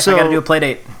tell my wife I got to do a play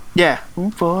date. Yeah.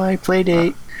 Oh boy, play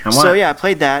date. I want So it. yeah, I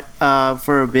played that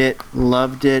for a bit.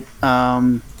 Loved it.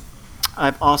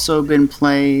 I've also been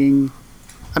playing.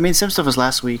 I mean, some stuff was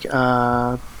last week.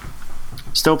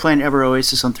 Still playing Ever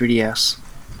Oasis on 3DS.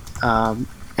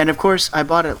 And of course, I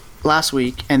bought it last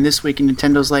week, and this week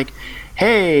Nintendo's like,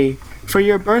 "Hey, for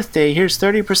your birthday, here's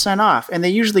 30% off." And they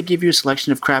usually give you a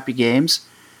selection of crappy games,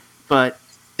 but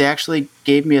they actually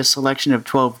gave me a selection of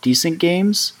 12 decent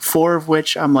games, 4 of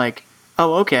which I'm like,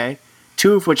 "Oh, okay."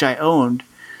 2 of which I owned,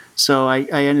 so I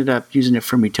ended up using it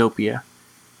for Metopia,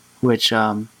 which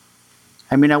I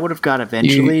would have got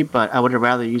eventually, but I would have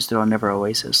rather used it on Never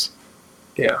Oasis.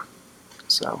 Yeah.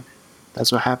 So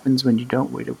that's what happens when you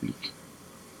don't wait a week.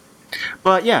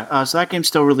 But yeah, so that game's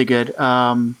still really good.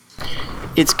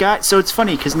 It's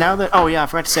funny because now that I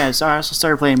forgot to say, I also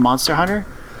started playing Monster Hunter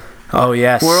Oh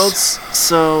yes. Worlds.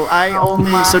 So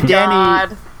Danny.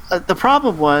 God. The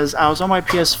problem was I was on my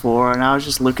PS4 and I was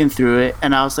just looking through it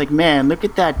and I was like, man, look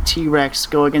at that T-Rex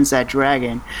go against that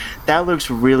dragon. That looks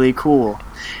really cool.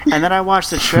 And then I watched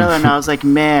the trailer and I was like,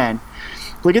 man,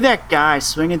 look at that guy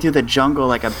swinging through the jungle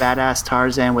like a badass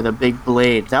Tarzan with a big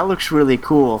blade. That looks really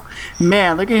cool.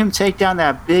 Man, look at him take down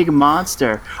that big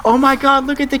monster. Oh my god,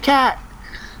 look at the cat.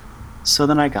 So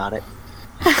then I got it.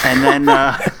 And then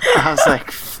I was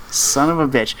like, son of a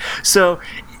bitch. So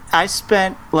I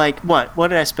spent what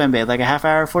did I spend, babe? Like a half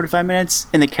hour, 45 minutes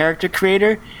in the character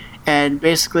creator, and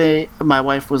basically my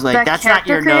wife was like, That "That's not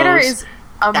your character creator nose. is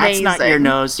amazing. That's not your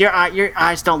nose. Your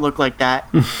eyes don't look like that."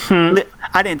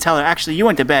 I didn't tell her. Actually, you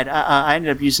went to bed. I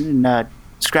ended up using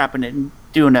scrapping it and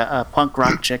doing a punk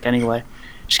rock chick anyway.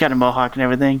 She's got a mohawk and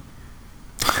everything,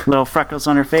 little freckles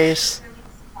on her face.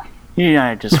 You're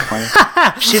not disappointed.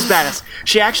 She's badass.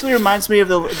 She actually reminds me of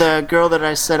the girl that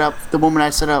I set up, the woman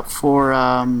I set up for,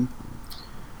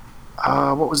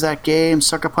 what was that game?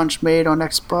 Sucker Punch made on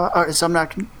Xbox, or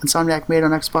Insomniac made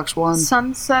on Xbox One?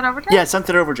 Sunset Overdrive? Yeah,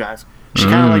 Sunset Overdrive. She's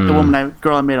kind of like the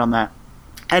girl I made on that.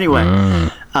 Anyway,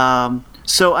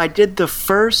 so I did the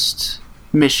first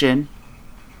mission,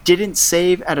 didn't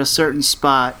save at a certain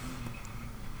spot,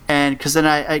 and because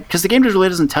the game just really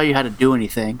doesn't tell you how to do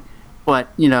anything. But,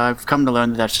 I've come to learn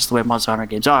that that's just the way Monster Hunter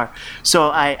games are. So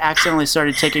I accidentally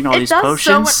started taking all these potions. It does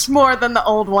so much more than the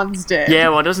old ones did. Yeah,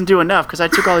 well, it doesn't do enough because I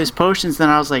took all these potions, then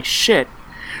I was like, shit.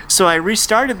 So I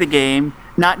restarted the game,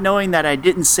 not knowing that I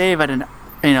didn't save at an,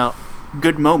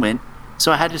 good moment.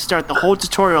 So I had to start the whole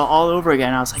tutorial all over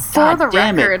again. I was like, God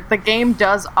damn it. For the record, the game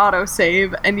does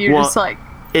autosave, and you're just like...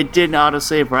 It didn't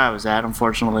autosave where I was at,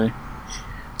 unfortunately.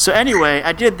 So anyway,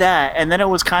 I did that, and then it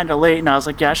was kind of late, and I was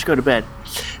like, yeah, I should go to bed.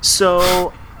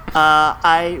 So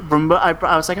I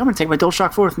was like, I'm going to take my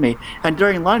DualShock 4 with me. And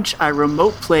during lunch, I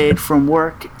remote played from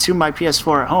work to my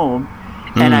PS4 at home,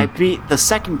 and I beat the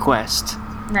second quest.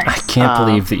 Nice. I can't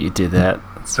believe that you did that.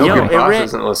 So your boss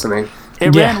isn't listening.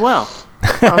 It ran well.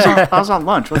 I was on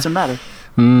lunch. What's the matter?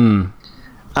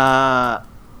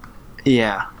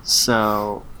 Yeah,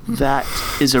 so that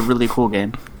is a really cool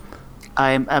game.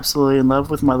 I am absolutely in love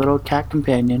with my little cat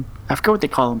companion. I forget what they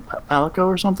call him, Palico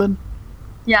or something?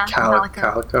 Yeah,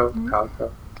 Calico.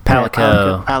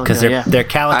 Palico. Because they're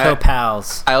calico I-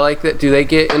 pals. I like that. Do they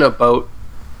get in a boat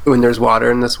when there's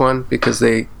water in this one because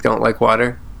they don't like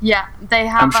water? Yeah, they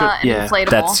have I'm sure- an yeah. inflatable.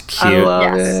 That's cute. I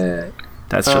love Yes. it.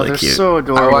 That's Oh, really they're cute. so I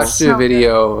adorable. watched So a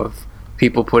video of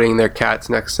people putting their cats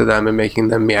next to them and making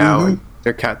them meow, and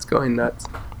their cat's going nuts.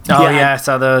 Oh, Yeah, yeah, I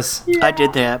saw those. I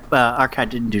did that. Our cat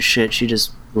didn't do shit. She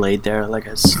just laid there like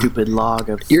a stupid log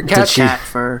of Your cat's cat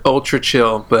fur. ultra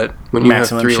chill, but when you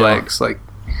Maximum have 3 chill. legs, like,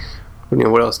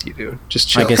 what else do you do? Just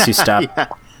chill. I guess you stop. Yeah.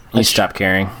 You stop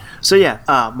caring. So yeah,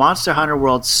 Monster Hunter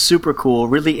World, super cool,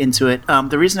 really into it.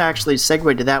 The reason I actually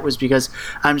segued to that was because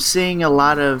I'm seeing a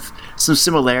lot of some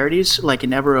similarities, like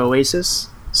in Ever Oasis.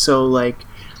 So like,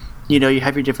 you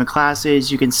have your different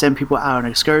classes. You can send people out on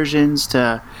excursions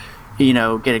to,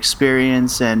 get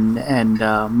experience and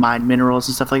mine minerals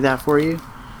and stuff like that for you.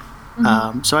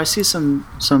 So I see some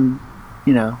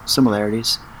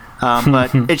similarities. But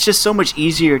it's just so much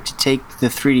easier to take the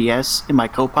 3DS in my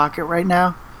coat pocket right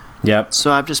now. Yep.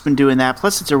 So I've just been doing that.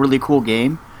 Plus, it's a really cool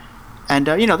game. And,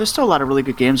 there's still a lot of really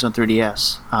good games on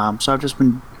 3DS. So I've just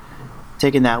been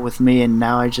taking that with me, and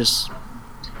now I just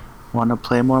want to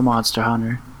play more Monster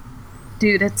Hunter.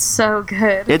 Dude, it's so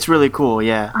good. It's really cool,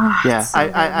 yeah. Oh, yeah. it's so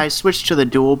good. I switched to the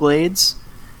dual blades.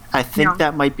 I think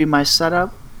that might be my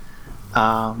setup.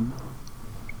 I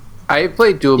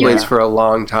played dual blades for a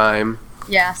long time,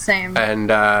 Yeah, same.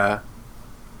 and I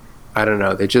don't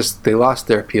know. They lost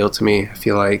their appeal to me. I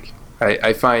feel like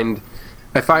I find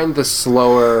the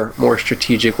slower, more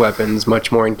strategic weapons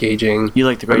much more engaging. You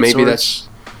like the But great maybe swords?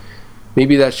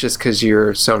 that's just because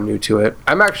you're so new to it.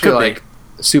 I'm actually Could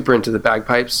be. super into the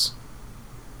bagpipes.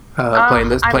 Playing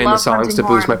the love songs to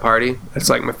hunting boost my horn. party. That's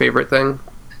like my favorite thing.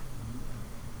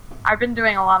 I've been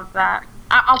doing a lot of that.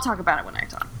 I'll talk about it when I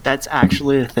talk. That's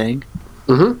actually a thing.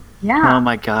 Mm-hmm. Yeah. Oh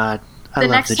my god. I The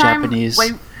love next the time Japanese.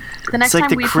 the next It's like time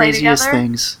the we play craziest together,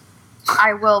 things.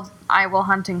 I will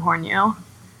hunting horn you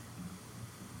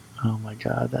Oh my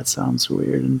god, that sounds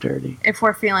weird and dirty. if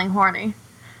we're feeling horny.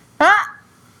 Ah!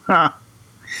 Huh.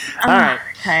 All right.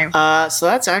 Okay. So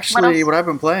that's actually else? what I've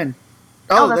been playing.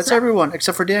 Oh, that's that's it. everyone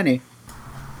except for Danny.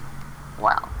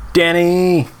 Well,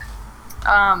 Danny.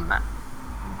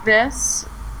 this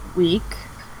week,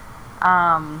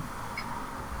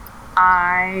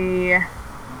 I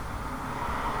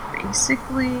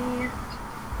basically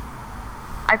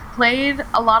I've played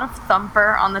a lot of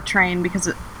Thumper on the train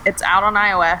because it's out on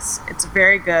iOS. It's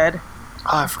very good.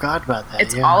 Oh, I forgot about that.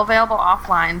 It's yeah. all available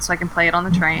offline, so I can play it on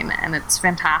the train, and it's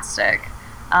fantastic.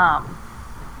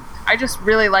 I just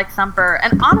really like Thumper,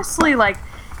 and honestly, like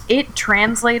it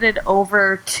translated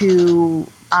over to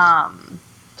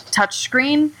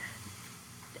touchscreen.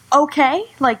 Okay,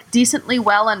 like decently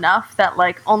well enough that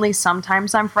like only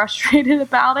sometimes I'm frustrated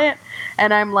about it,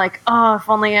 and I'm like, oh, if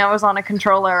only I was on a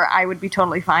controller, I would be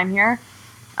totally fine here.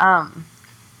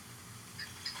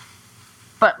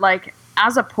 But like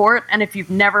as a port, and if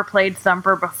you've never played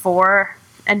Thumper before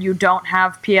and you don't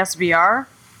have PSVR,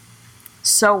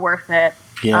 so worth it.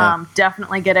 Yeah.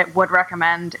 Definitely get it. Would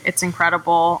recommend. It's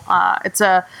incredible. It's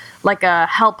a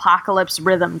Hellpocalypse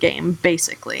rhythm game,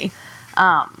 basically.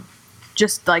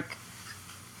 Just like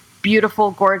beautiful,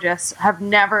 gorgeous. Have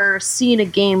never seen a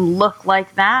game look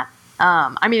like that.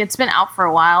 I mean, it's been out for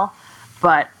a while,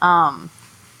 but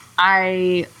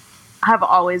I have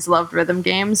always loved rhythm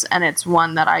games, and it's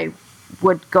one that I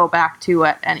would go back to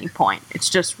at any point. It's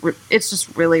just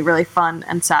really, really fun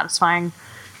and satisfying.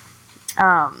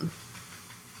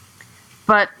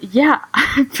 But yeah,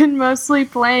 I've been mostly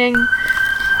playing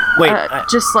Wait.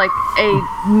 just like a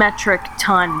metric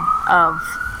ton of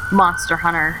Monster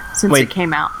Hunter since Wait. it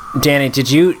came out. Danny, do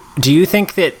you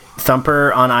think that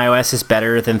Thumper on iOS is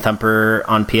better than Thumper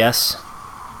on PS?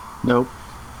 Nope.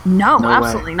 No, No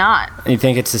absolutely not. You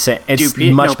think it's the same? It's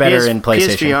Dude, much better in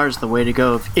PlayStation. PSVR is the way to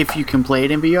go if you can play it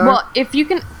in VR. Well, if you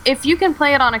can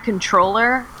play it on a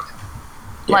controller,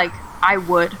 like I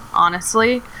would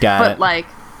honestly. Got but it. like,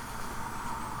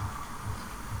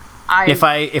 If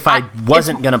I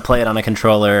wasn't gonna play it on a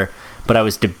controller, but I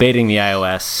was debating the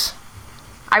iOS,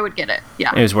 I would get it.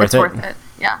 Yeah, It was worth it's it? Worth it.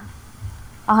 Yeah,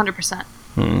 100%.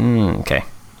 okay.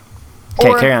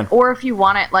 Okay, carry on. Or if you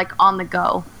want it like on the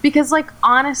go, because like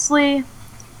honestly,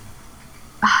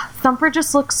 Thumper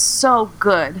just looks so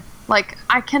good. Like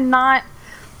I cannot.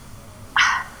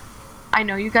 I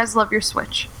know you guys love your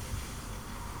Switch,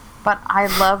 but I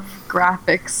love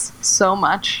graphics so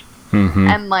much,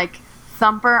 and like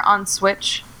Thumper on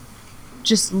Switch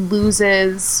just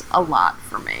loses a lot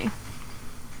for me.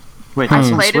 Wait, I've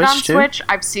that's on played it on Switch too? Switch.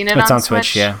 I've seen it It's on on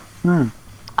Switch, yeah. Um,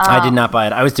 I did not buy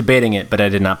it. I was debating it, but I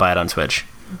did not buy it on Switch.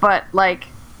 But like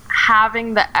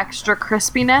having the extra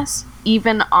crispiness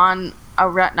even on a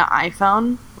Retina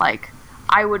iPhone, like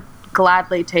I would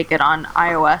gladly take it on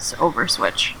iOS over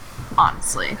Switch,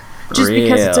 honestly. Just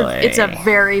because it's a Really?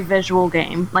 very visual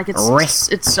game. Like it's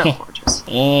so gorgeous.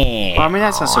 Yeah. Well, I mean,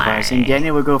 that's not surprising.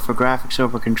 Daniel would go for graphics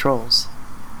over controls.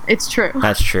 It's true.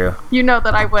 That's true. You know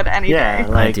that I would any Yeah, day.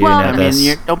 like, do know I mean,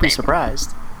 this. don't be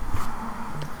surprised.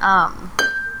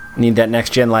 Need that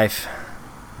next gen life.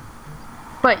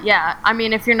 But yeah, I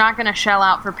mean, if you're not going to shell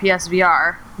out for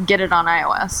PSVR, get it on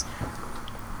iOS.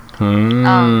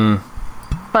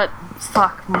 But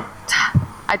fuck,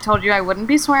 I told you I wouldn't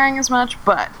be swearing as much,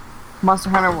 but Monster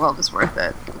Hunter World is worth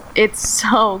it. It's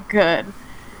so good.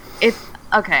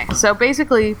 Okay, so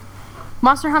basically,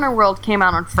 Monster Hunter World came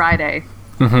out on Friday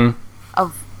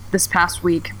of this past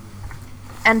week,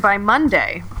 and by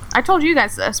Monday, I told you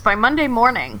guys this, by Monday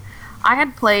morning, I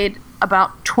had played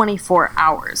about 24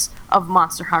 hours of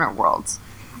Monster Hunter Worlds.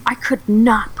 I could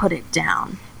not put it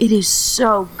down. It is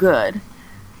so good.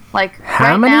 Like, How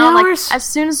right many now, hours? like, as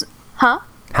soon as... Huh?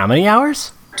 How many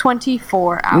hours?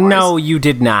 24 hours. No, you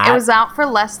did not. It was out for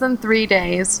less than 3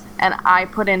 days, and I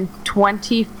put in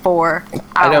 24 hours.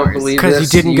 I don't believe Because you this.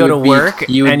 didn't go to would be- work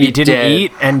you would and be you didn't dead.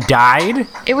 eat and died,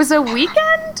 It was a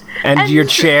weekend? and your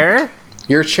chair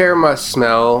Your chair must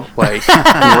smell like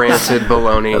rancid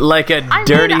bologna. like a I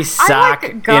dirty mean, I, sock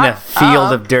like, in a got field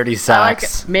up, of dirty I like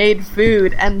socks. made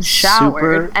food and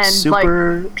showered and like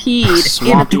peed in a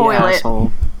swampy toilet.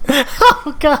 asshole.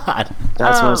 Oh God,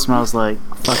 That's what it smells like.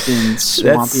 Fucking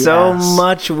swampy that's so ass.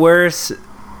 much worse,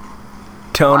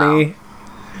 Tony.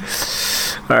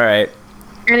 All right.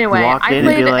 Anyway, Walk I in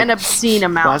and be played like, an obscene "Why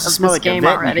amount does it of smell this like a game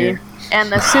vet in already. here?"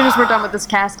 And as soon as we're done with this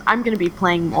cast, I'm going to be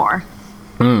playing more.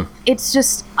 It's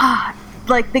just,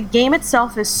 like, the game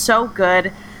itself is so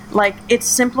good. Like, it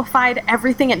simplified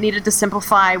everything it needed to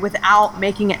simplify without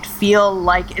making it feel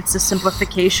like it's a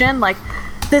simplification. Like,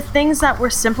 the things that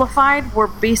were simplified were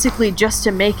basically just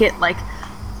to make it, like,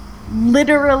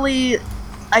 literally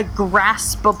a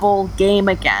graspable game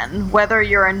again. Whether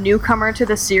you're a newcomer to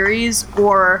the series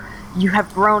or you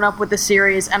have grown up with the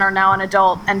series and are now an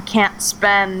adult and can't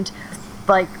spend,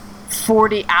 like,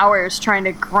 40 hours trying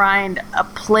to grind a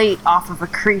plate off of a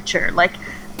creature. Like,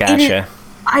 Gotcha.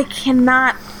 I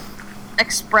cannot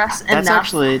express That's enough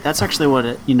actually what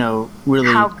it,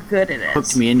 really how good it is.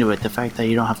 hooked me into it. The fact that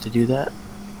you don't have to do that.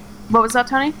 What was that,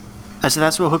 Tony? I said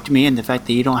that's what hooked me in. The fact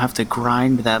that you don't have to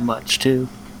grind that much too.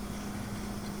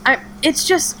 It's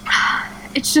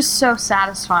just so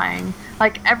satisfying.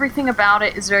 Like, everything about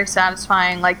it is very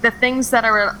satisfying. Like, the things that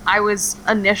I was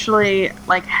initially,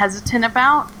 like, hesitant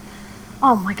about,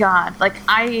 oh my god. Like,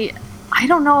 I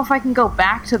don't know if I can go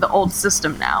back to the old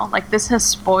system now. Like, this has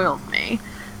spoiled me.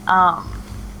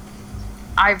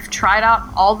 I've tried out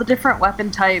all the different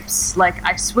weapon types. Like,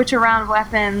 I switch around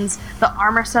weapons. The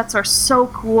armor sets are so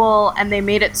cool, and they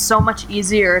made it so much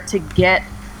easier to get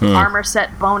armor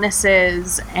set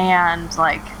bonuses, and,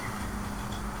 like...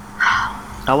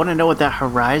 I want to know what that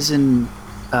Horizon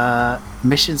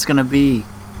mission's gonna be.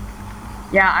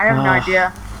 Yeah, I have no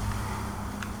idea.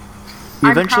 You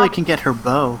I'm eventually can get her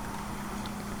bow.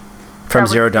 From That would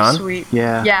Zero be Dawn? Sweet.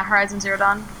 Yeah. Yeah, Horizon Zero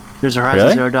Dawn. There's a Horizon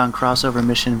Really? Zero Dawn crossover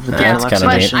mission with the Yeah, that's deluxe kinda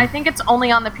neat. edition. I think it's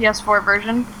only on the PS4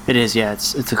 version. It is, yeah.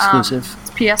 It's exclusive.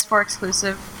 It's PS4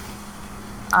 exclusive.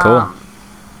 Cool.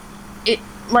 It,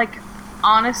 like,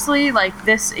 honestly, like,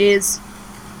 this is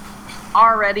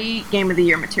already Game of the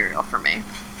Year material for me.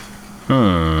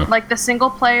 Like, the single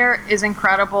player is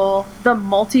incredible. The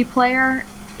multiplayer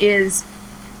is,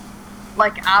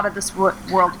 like out of this world.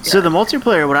 Good. So the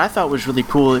multiplayer, what I thought was really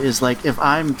cool is like if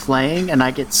I'm playing and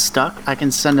I get stuck, I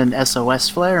can send an SOS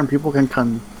flare and people can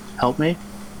come help me.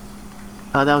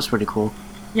 That was pretty cool.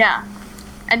 Yeah.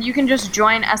 And you can just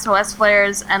join SOS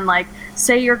flares and like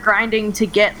say you're grinding to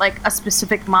get like a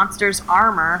specific monster's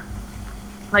armor.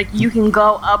 Like you can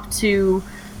go up to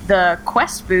the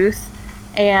quest booth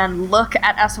and look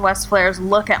at SOS flares,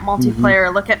 look at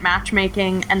multiplayer, look at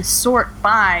matchmaking, and sort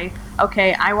by,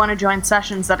 okay, I want to join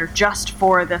sessions that are just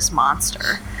for this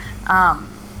monster.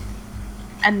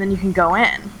 And then you can go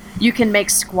in. You can make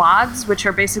squads, which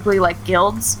are basically like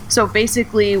guilds. So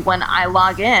basically, when I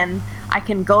log in, I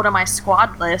can go to my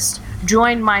squad list,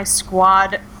 join my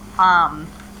squad,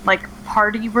 like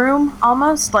party room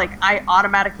almost. Like I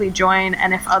automatically join,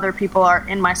 and if other people are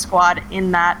in my squad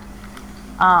in that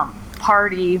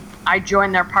party, I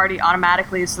join their party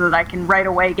automatically so that I can right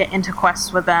away get into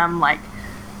quests with them. Like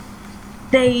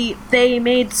they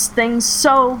made things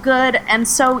so good and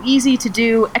so easy to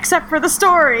do, except for the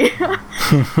story.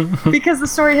 Because the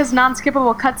story has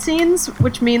non-skippable cutscenes,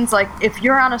 which means like if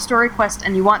you're on a story quest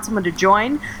and you want someone to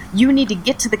join, you need to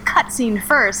get to the cutscene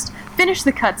first, finish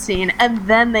the cutscene, and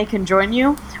then they can join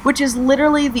you, which is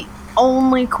literally the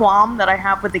only qualm that I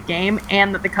have with the game,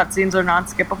 and that the cutscenes are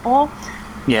non-skippable.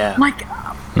 Yeah. Like,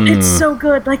 it's so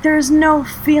good. Like, there's no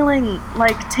feeling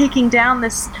like taking down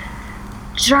this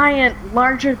giant,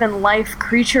 larger-than-life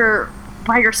creature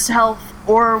by yourself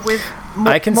or with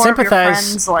I can more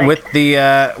sympathize of your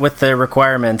friends. with the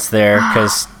requirements there,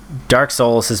 because Dark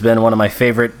Souls has been one of my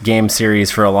favorite game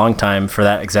series for a long time for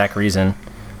that exact reason.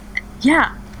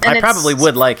 Yeah. And I probably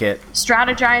would like it.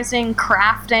 Strategizing,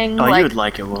 crafting. Oh, like, you would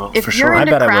like it, Will, if for you're sure.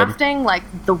 into I bet I would. crafting, like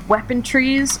the weapon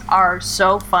trees are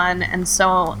so fun and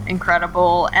so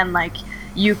incredible, and like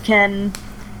you can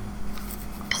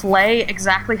play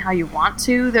exactly how you want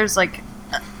to. There's like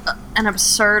an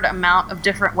absurd amount of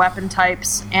different weapon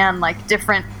types and like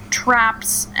different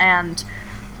traps and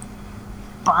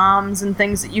bombs and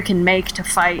things that you can make to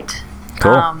fight.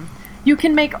 Cool. You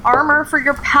can make armor for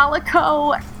your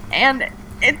Palico, and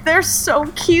they're so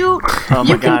cute. Oh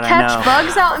my you can God, I catch know.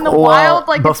 bugs out in the Well, wild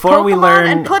like it's before we Pokemon learn-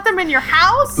 and put them in your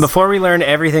house. Before we learn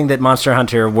everything that Monster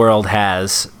Hunter World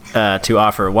has to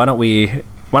offer, why don't we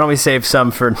save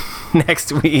some for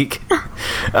next week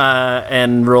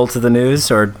and roll to the news,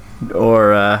 or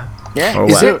Yeah. or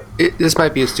Is what? this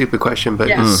might be a stupid question, but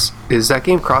Yeah. is that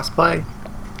game crossplay?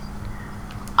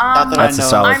 Not that That's I a know.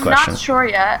 solid I'm question. not sure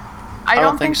yet. I don't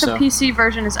don't think think the so. PC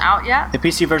version is out yet. The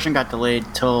PC version got delayed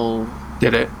till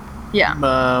Did it? Yeah.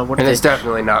 what And did it's they?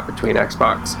 definitely not between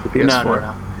Xbox and PS4.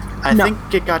 No. I No. think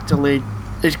it got delayed.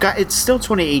 It's still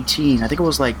 2018. I think it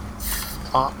was like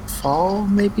fall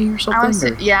maybe or I something. want to say,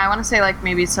 or yeah, I want to say like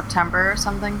maybe September or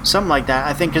something. something like that.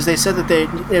 I think because they said that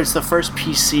it was the first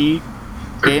PC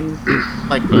game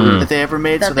like that they ever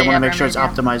made, That so they they want to make ever sure it's made, yeah.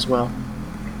 optimized well.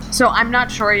 So I'm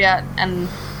not sure yet,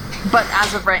 but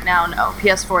as of right now, no.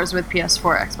 PS4 is with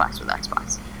PS4, Xbox with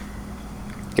Xbox.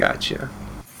 Gotcha.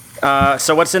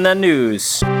 So what's in the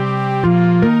news?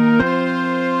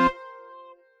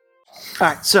 All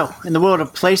right, so in the world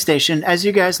of PlayStation, as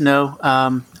you guys know,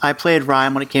 I played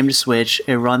Rime when it came to Switch.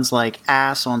 It runs like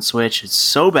ass on Switch. It's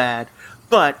so bad,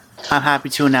 but I'm happy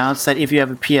to announce that if you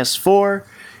have a PS4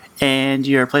 and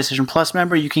you're a PlayStation Plus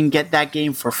member, you can get that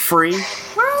game for free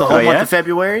the whole Oh, month yeah? of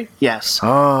February. Yes,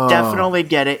 definitely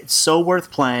get it. It's so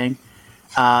worth playing.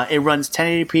 It runs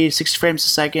 1080p, 60 frames a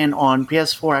second on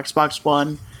PS4, Xbox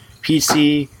One,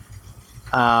 PC.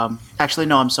 Actually,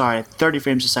 no, I'm sorry. 30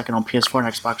 frames a second on PS4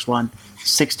 and Xbox One,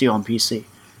 60 on PC.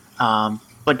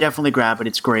 But definitely grab it.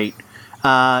 It's great.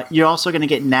 You're also going to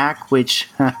get Knack, which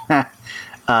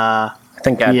I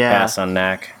think I'd Yeah. pass on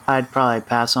Knack. I'd probably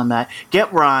pass on that.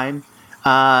 Get Rime.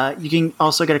 You can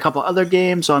also get a couple other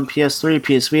games on PS3,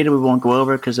 PS Vita. We won't go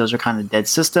over because those are kind of dead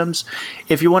systems.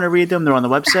 If you want to read them, they're on the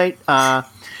website.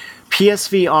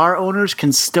 PSVR owners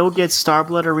can still get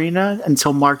Starblood Arena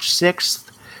until March 6th.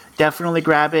 Definitely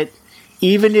grab it.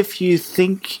 Even if you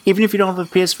don't have a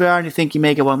PSVR and you think you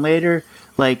may get one later,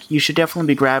 like you should definitely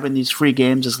be grabbing these free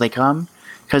games as they come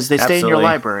because they stay in your Absolutely.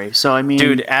 library. So I mean,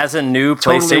 Dude, as a new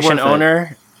Totally PlayStation worth it.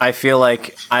 owner, I feel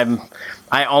like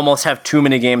I almost have too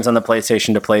many games on the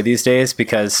PlayStation to play these days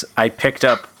because I picked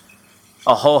up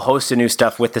a whole host of new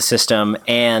stuff with the system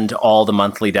and all the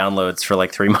monthly downloads for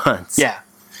like 3 months. yeah.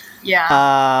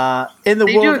 Yeah. In the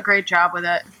They world, do a great job with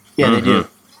it. Yeah, they do.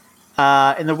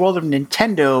 In the world of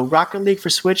Nintendo, Rocket League for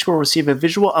Switch will receive a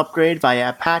visual upgrade via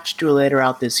a patch due later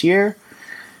out this year.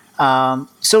 So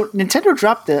Nintendo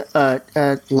dropped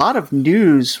a lot of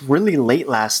news really late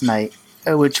last night,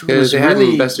 which was They had an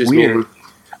really investors weird. meeting.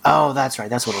 Oh, that's right.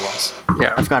 That's what it was.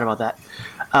 Yeah. I forgot about that.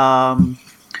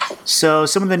 So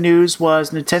some of the news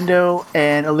was Nintendo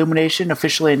and Illumination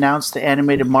officially announced the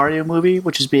animated Mario movie,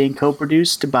 which is being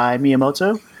co-produced by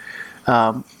Miyamoto.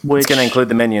 Which It's going to include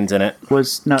the minions in it.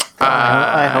 was not.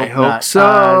 I hope not.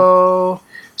 so.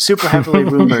 Super heavily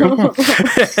rumored.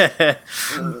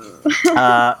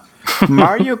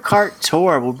 Mario Kart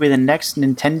Tour will be the next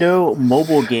Nintendo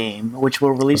mobile game, which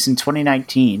will release in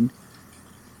 2019.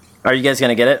 Are you guys going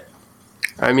to get it?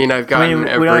 I mean, I've I gotten mean,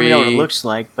 every. we don't even know what it looks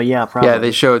like, but yeah, probably. Yeah,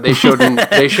 they showed zero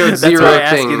That's why I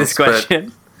asked things. you this but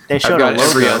question. They I've showed got a logo.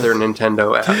 every other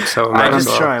Nintendo app, so might I'm as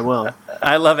well. sure I will.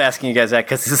 I love asking you guys that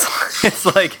because it's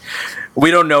like we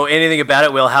don't know anything about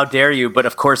it. Will, how dare you? But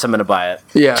of course, I'm going to buy it.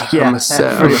 Yeah, Yeah, I'm a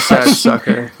sad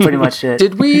sucker. Pretty much it.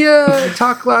 Did we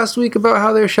talk last week about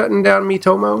how they're shutting down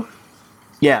Miitomo?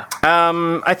 Yeah.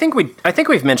 I think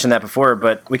we've mentioned that before,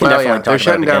 but we can definitely talk they're about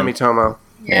shutting it down again. Miitomo.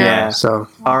 Yeah. So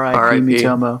R.I.P.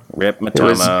 Miitomo. Rip It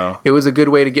was, Matomo. it was a good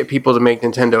way to get people to make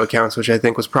Nintendo accounts, which I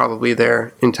think was probably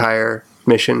their entire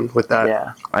mission with that.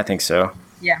 Yeah. I think so.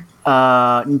 Yeah.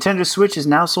 Nintendo Switch has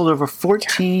now sold over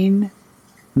 14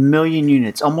 million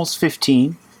units, almost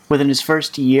 15, within its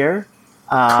first year.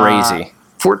 Crazy.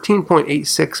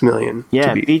 14.86 million. Yeah,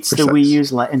 to be it beats the precise, Wii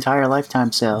U's entire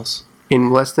lifetime sales.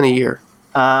 in less than a year.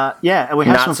 Yeah, and we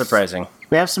have Not surprising.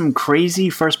 We have some crazy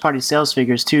first-party sales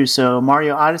figures too. So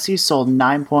Mario Odyssey sold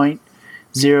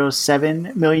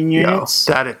 9.07 million Yo, units.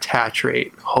 that attach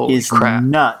rate, holy Is crap!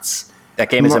 nuts. That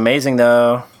game is amazing,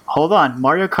 though. Hold on,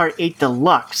 Mario Kart 8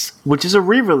 Deluxe, which is a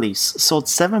re-release, sold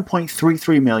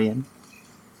 7.33 million.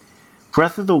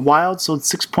 Breath of the Wild sold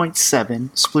 6.7.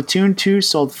 Splatoon 2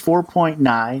 sold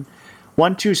 4.9.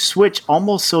 1-2 Switch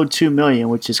almost sold 2 million,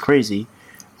 which is crazy.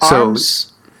 So-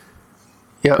 ARMS,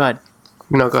 Yep. go ahead.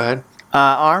 No, go ahead.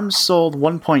 ARMS sold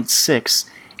 1.6,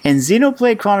 and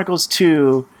Xenoblade Chronicles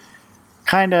 2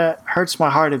 kind of hurts my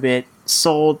heart a bit.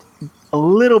 Sold a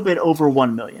little bit over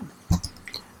 1 million.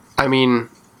 I mean,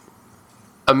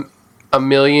 a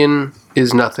million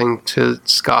is nothing to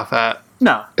scoff at,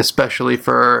 No, especially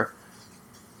for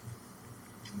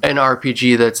an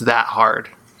RPG that's that hard.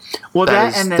 well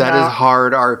That that is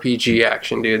hard RPG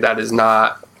action, dude. That is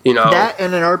not, that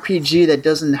and an RPG that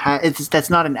doesn't have that's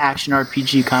not an action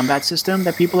RPG combat system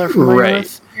that people are familiar Right.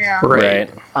 with. Yeah. right.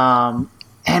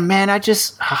 And man, I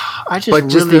just But really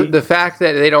just the fact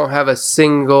that they don't have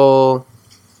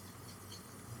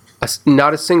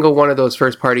not a single one of those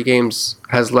first party games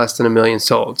has less than 1 million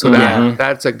sold. So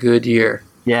that's a good year.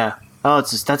 yeah. Oh,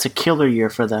 that's a killer year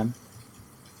for them.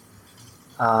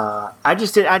 I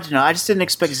just didn't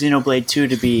expect Xenoblade 2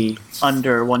 to be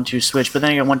under 1-2 Switch, but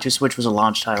then again, 1-2 Switch was a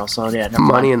launch title, so yeah, never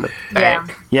Money mind. in the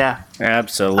bank. Yeah.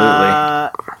 Absolutely.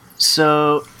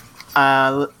 So,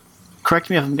 correct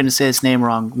me if I'm going to say his name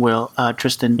wrong, Will,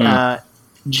 Tristan. Genyo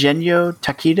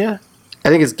Takeda? I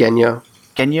think it's Genyo.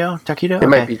 Genyo Takeda? It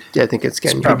might be. I think it's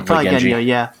Genyo. probably Genji. Genyo,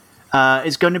 yeah.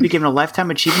 Is going to be given a Lifetime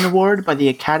Achievement Award by the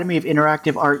Academy of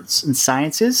Interactive Arts and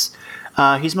Sciences.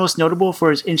 He's most notable for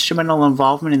his instrumental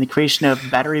involvement in the creation of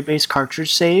battery-based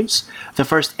cartridge saves, the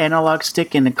first analog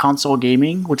stick in the console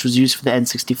gaming, which was used for the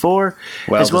N64,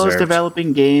 Well as well as deserved.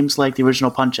 developing games like the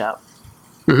original Punch-Out.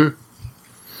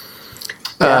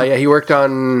 Yeah, he worked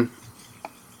on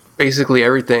basically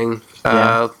everything.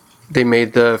 Yeah. They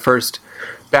made the first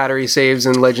battery saves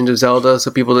in Legend of Zelda, so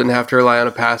people didn't have to rely on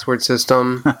a password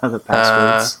system. The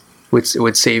passwords. Which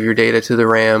would save your data to the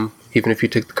RAM, even if you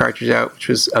took the cartridge out, which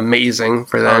was amazing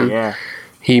for them. Oh, yeah.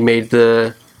 He made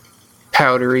the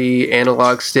powdery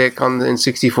analog stick on the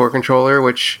N64 controller,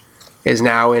 which is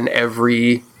now in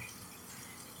every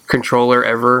controller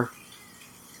ever.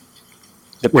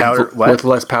 The powder. with, What? with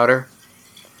less powder.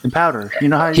 The powder. You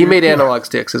know how He made analog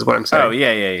sticks, is what I'm saying. Oh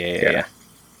yeah.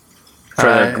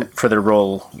 For the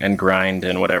roll and grind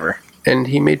and whatever. And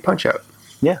he made Punch Out.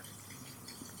 Yeah.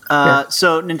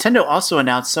 So Nintendo also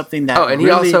announced something that. Oh, and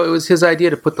really, it was his idea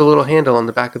to put the little handle on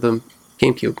the back of the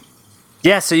GameCube,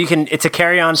 Yeah, so you can. It's a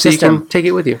carry-on so system. you can take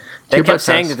it with you. to They your kept bud's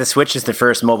saying house. that the Switch is the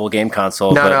first mobile game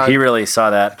console, No, but no. he really saw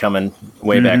that coming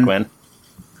way back when.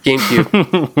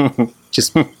 GameCube,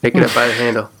 just pick it up by the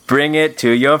handle. Bring it to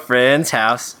your friend's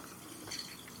house.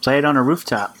 play it on a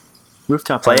rooftop.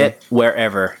 Rooftop. Play party. it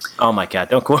wherever. Oh my god!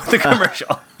 Don't quote the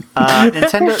commercial.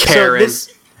 Nintendo. Karen.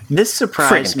 So this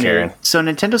surprised Friggin' me. Karen. So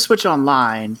Nintendo Switch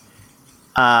Online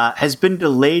has been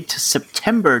delayed to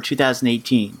September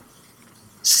 2018.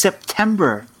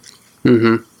 September.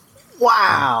 Mm-hmm.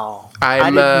 Wow. I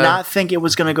I'm, did not think it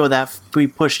was going to go be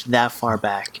pushed that far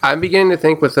back. I'm beginning to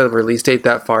think with the release date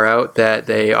that far out that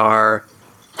they are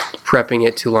prepping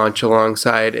it to launch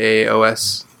alongside a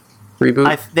OS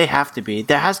reboot? They have to be.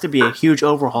 There has to be a huge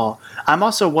overhaul. I'm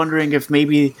also wondering if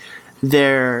maybe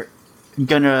they're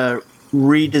gonna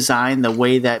redesign the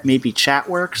way that maybe chat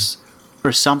works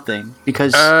or something.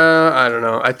 Because I don't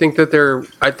know. I think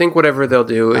whatever they'll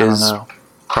do is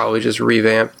probably just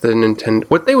revamp the Nintendo.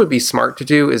 What they would be smart to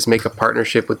do is make a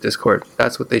partnership with Discord.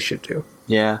 That's what they should do.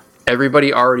 Yeah.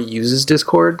 Everybody already uses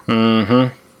Discord.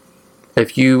 Mm-hmm.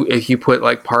 If you put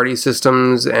like party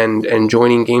systems and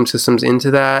joining game systems into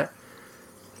that,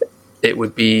 it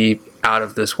would be out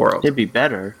of this world. It'd be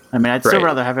better. I mean, I'd still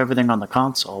rather have everything on the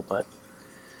console, but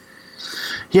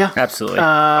yeah, absolutely.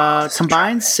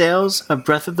 Combined sales of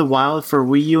Breath of the Wild for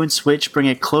Wii U and Switch bring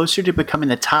it closer to becoming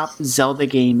the top Zelda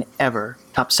game ever,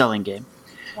 top selling game.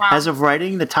 Wow. As of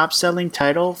writing, the top selling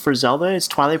title for Zelda is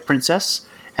Twilight Princess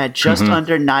at just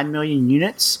under 9 million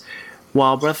units,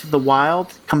 while Breath of the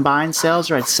Wild combined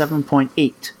sales are at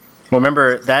 7.8.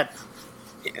 Remember that.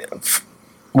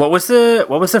 What was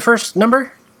the first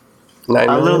number? 9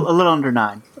 A million? little under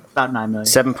 9, about 9 million.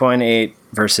 7.8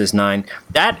 versus 9.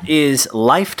 That is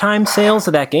lifetime sales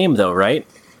of that game, though, right?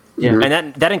 Yeah.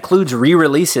 And that includes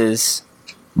re-releases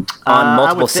on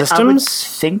multiple I would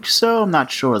systems. think so. I'm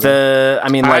not sure. The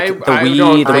Wii, don't the think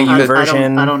Wii U that-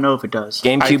 version, I don't know if it does.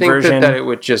 GameCube I think version.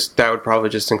 that would probably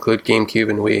just include GameCube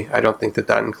and Wii. I don't think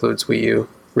that includes Wii U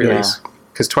release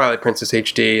because Twilight Princess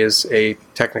HD is a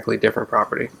technically different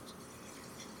property.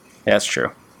 That's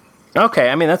true. Okay,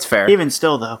 I mean that's fair. Even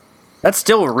still, though. That's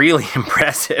still really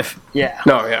impressive. Yeah.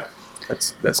 No, yeah,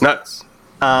 that's nuts.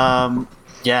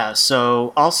 Yeah.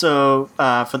 So also,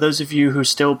 for those of you who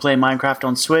still play Minecraft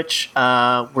on Switch,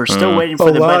 we're still waiting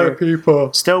for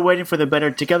people. Still waiting for the Better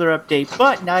Together update,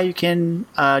 but now you can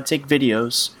take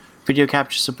videos. Video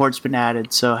capture support's been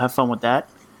added, so have fun with that.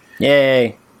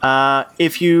 Yay!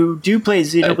 If you do play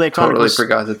Xenoblade I totally Chronicles,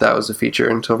 forgot that was a feature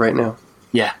until right now.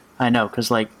 yeah, I know,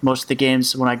 because like most of the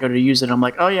games, when I go to use it, I'm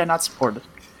like, oh yeah, not supported.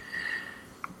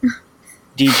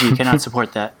 DG cannot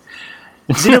support that.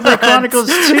 Xenoblade Chronicles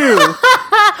 2.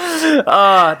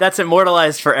 Oh, that's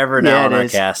immortalized forever now on our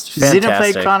is. cast. Xenoblade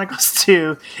Fantastic. Chronicles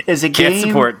 2 is a Can't game.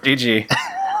 support DG.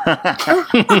 What?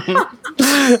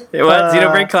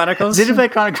 Xenoblade Chronicles?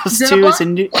 Xenoblade Chronicles 2 is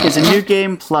a new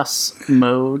game plus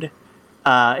mode.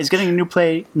 Is getting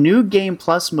a new game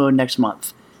plus mode next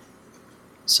month.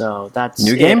 So that's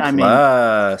New game I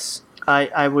plus. mean,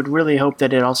 I would really hope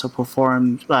that it also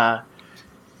performs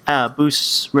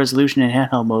boosts resolution in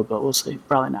handheld mode, but we'll see.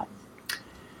 Probably not.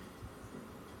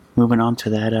 Moving on to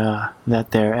that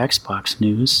there Xbox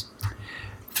news.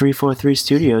 343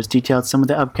 Studios detailed some of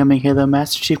the upcoming Halo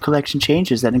Master Chief Collection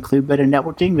changes that include better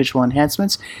networking, visual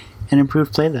enhancements, and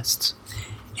improved playlists.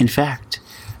 In fact,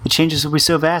 the changes will be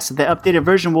so vast that the updated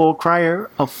version will require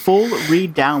a full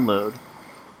re-download.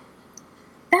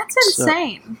 That's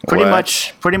insane. Pretty What?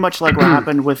 much like what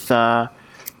happened with that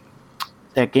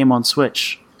game on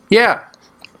Switch. Yeah,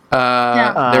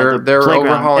 they're The Playground,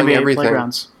 overhauling NBA everything.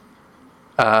 Playgrounds.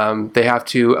 They have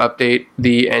to update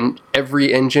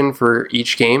every engine for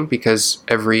each game because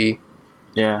every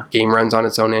Yeah. game runs on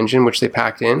its own engine, which they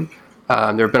packed in.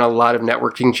 There have been a lot of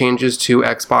networking changes to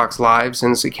Xbox Live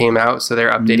since it came out, so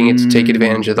they're updating it to take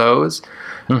advantage of those.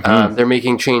 They're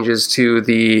making changes to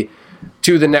the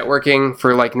networking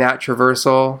for like NAT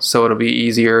traversal, so it'll be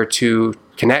easier to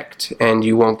connect, and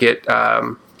you won't get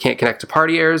can't connect to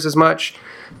party errors as much.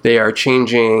 They are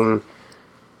changing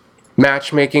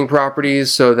matchmaking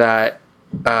properties so that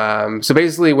so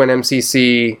basically when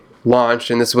MCC launched,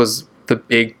 and this was the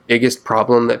biggest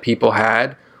problem that people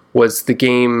had, was the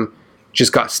game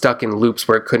just got stuck in loops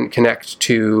where it couldn't connect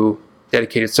to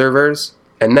dedicated servers,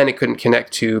 and then it couldn't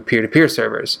connect to peer-to-peer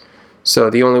servers. So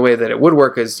the only way that it would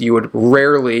work is you would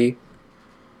rarely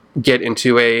get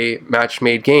into a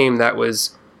match-made game that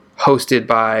was hosted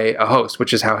by a host,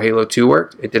 which is how Halo 2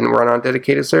 worked. It didn't run on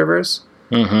dedicated servers.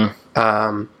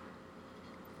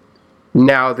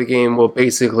 Now the game will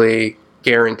basically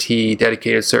guarantee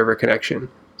dedicated server connection,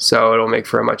 so it'll make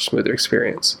for a much smoother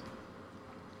experience.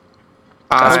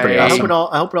 That's pretty I awesome.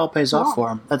 hope it all pays off for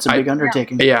them. That's a big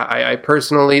undertaking. Yeah, I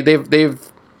personally, they've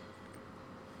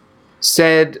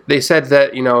said that,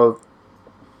 you know,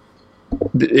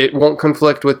 it won't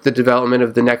conflict with the development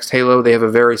of the next Halo. They have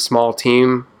a very small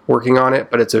team working on it,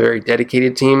 but it's a very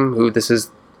dedicated team who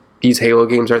these Halo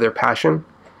games are their passion.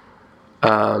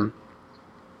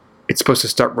 It's supposed to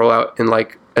start rollout in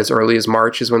like as early as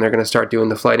March is when they're going to start doing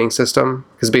the flighting system,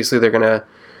 because basically they're going to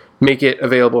make it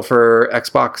available for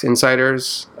Xbox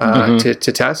insiders to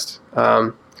test.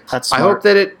 That's smart. I hope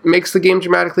that it makes the game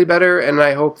dramatically better, and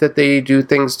I hope that they do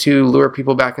things to lure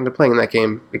people back into playing that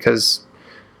game, because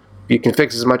you can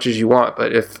fix as much as you want,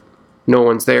 but if no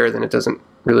one's there, then it doesn't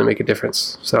really make a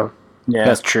difference. So Yeah.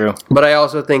 That's true. but I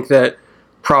also think that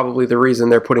probably the reason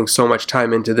they're putting so much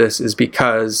time into this is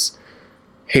because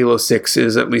Halo 6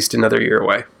 is at least another year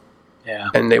away. Yeah.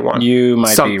 And they want You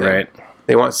might something. be right.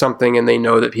 They want something, and they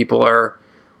know that people are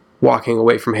walking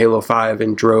away from Halo 5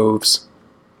 in droves.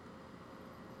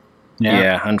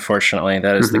 Yeah, unfortunately,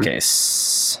 that is the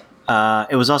case.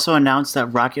 It was also announced that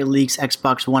Rocket League's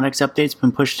Xbox One X update's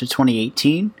been pushed to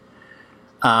 2018.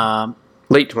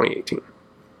 Late 2018.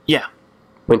 Yeah.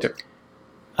 Winter.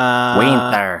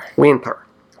 Winter.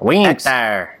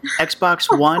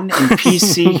 Xbox One and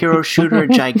PC hero shooter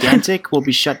Gigantic will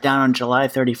be shut down on July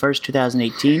 31st,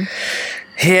 2018.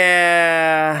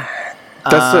 Yeah.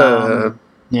 That's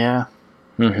Yeah.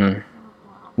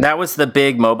 That was the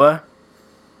big MOBA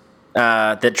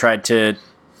that tried to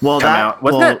come out.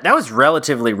 That was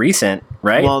relatively recent,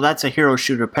 right? Well, that's a hero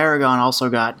shooter. Paragon also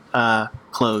got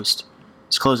closed.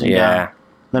 It's closing down.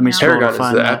 Let me scroll Paragon to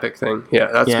find is the that. Epic thing. Yeah,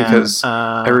 that's Yeah, because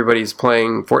everybody's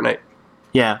playing Fortnite.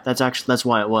 Yeah, that's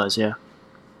why it was. Yeah.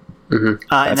 And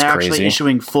That's they're actually crazy.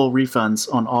 issuing full refunds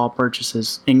on all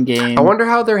purchases in game I wonder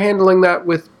how they're handling that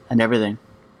with and everything.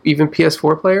 even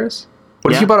PS4 players.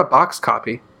 What if Yeah. you bought a box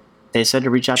copy? They said to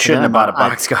reach out to Shouldn't them. have bought a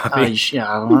box copy. Yeah,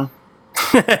 I don't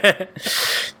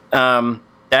know.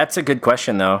 That's a good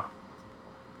question, though.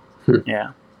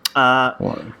 Yeah.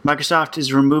 Microsoft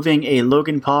is removing a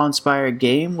Logan Paul-inspired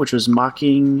game, which was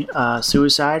mocking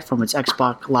suicide from its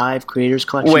Xbox Live Creators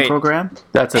Collection Wait. program.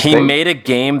 That's a He thing. made a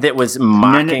game that was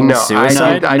mocking no,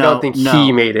 suicide? I don't think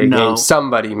he made a no. game.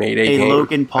 Somebody made a A game.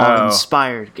 Logan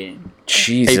Paul-inspired game.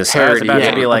 Jesus, A I was parody about game.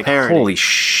 to be A like, parody. holy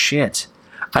shit.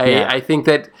 Yeah. I think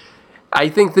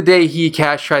the day he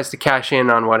tries to cash in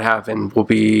on what happened will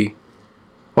be.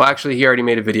 Well, actually, he already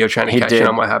made a video trying to cash did. in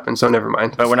on what happened, so never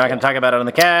mind. But we're not going to talk about it on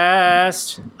the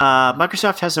cast.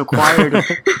 Microsoft has acquired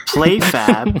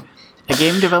PlayFab, a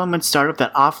game development startup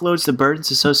that offloads the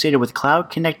burdens associated with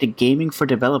cloud-connected gaming for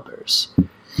developers.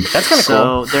 That's kind of So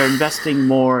cool. they're investing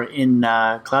more in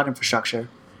cloud infrastructure.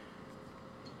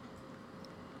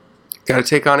 Got to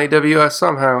take on AWS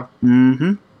somehow.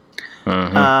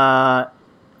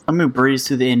 I'm going to breeze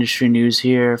through the industry news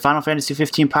here. Final Fantasy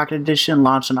 15 Pocket Edition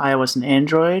launched on iOS and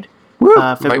Android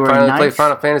Might February finally 9th. play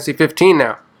Final Fantasy 15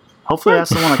 now. Hopefully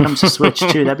that's the one that comes to Switch,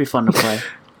 too. That'd be fun to play.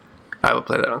 I will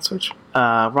play that on Switch.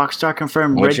 Rockstar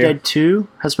confirmed Would Red you? Dead 2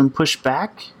 has been pushed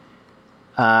back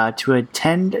to a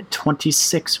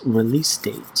 10/26 release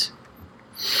date.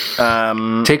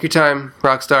 Take your time,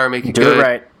 Rockstar. Make it Do good. it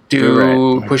right.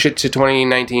 Push it to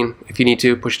 2019 if you need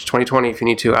to. Push it to 2020 if you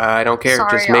need to. I don't care.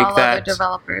 Sorry, Just make all that. other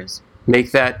developers.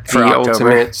 Make that For the October.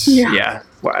 ultimate. Yeah.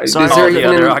 Why- Sorry, is all there the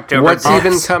even other October what's games.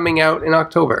 even coming out in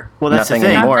October? Well, that's Nothing the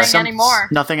thing. anymore. Nothing anymore.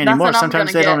 Nothing anymore. Nothing I'm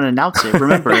Sometimes gonna they don't get. announce it.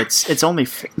 Remember, it's only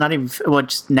not even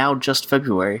it's now just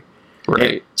February.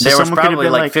 Right. So There was someone could have probably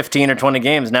been like 15 or 20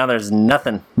 games. Now there's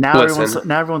nothing. Now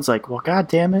Listen. everyone's like, well, god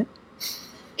damn it.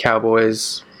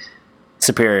 Cowboys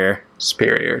Superior.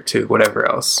 superior to whatever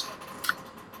else.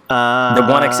 The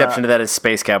one exception to that is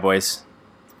Space Cowboys.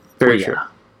 Very yeah. true.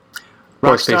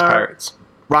 Or Space Pirates.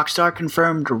 Rockstar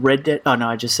confirmed Red Dead. Oh no,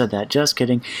 I just said that. Just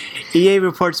kidding. EA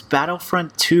reports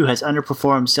Battlefront 2 has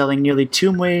underperformed, selling nearly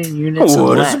 2 million units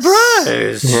less.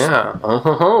 surprise! Yeah.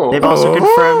 Oh. They've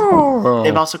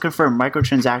also confirmed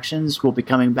microtransactions will be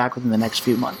coming back within the next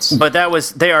few months. But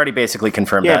they already basically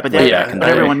confirmed Yeah, that but, way they, back in the but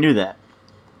day. everyone knew that.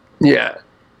 Yeah.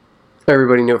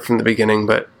 Everybody knew it from the beginning,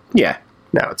 but Yeah,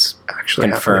 now it's actually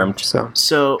Confirmed. happening.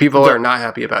 So So people are not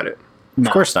happy about it. of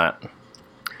course not.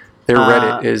 Their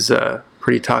Reddit is a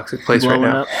pretty toxic place right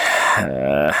blowing now.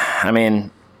 up. I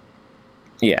mean,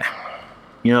 yeah.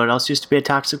 You know what else used to be a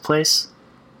toxic place?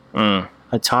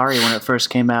 Atari when it first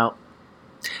came out.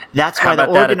 That's How why the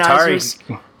about that, organizers.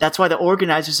 Atari? That's why the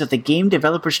organizers of the Game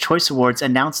Developers Choice Awards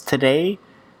announced today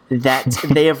that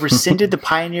they have rescinded the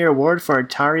Pioneer Award for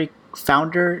Atari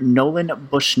founder Nolan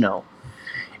Bushnell,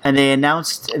 and they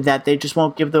announced that they just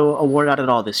won't give the award out at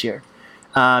all this year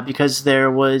because there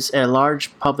was a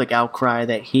large public outcry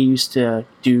that he used to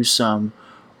do some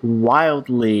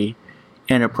wildly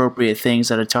inappropriate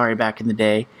things at Atari back in the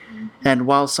day. And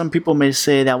while some people may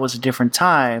say that was a different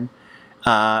time,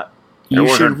 you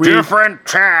should different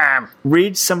time.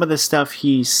 read some of the stuff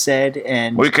he said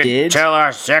and We could did. tell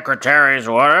our secretaries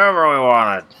whatever we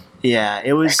wanted. Yeah,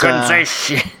 it was. Couldn't say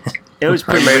shit. It was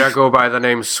I pretty. made her go by the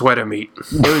name Sweater Meat.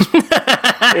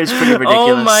 It was pretty ridiculous.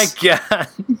 Oh my god.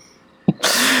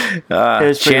 It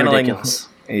was pretty channeling. ridiculous.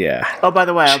 Yeah. Oh, by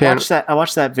the way, I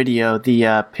watched that video,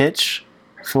 the pitch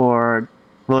for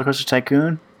Roller Coaster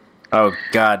Tycoon. Oh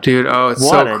God, dude. Oh, it's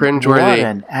What so cringeworthy. What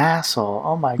an asshole!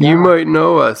 Oh my god. You might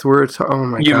know us. Oh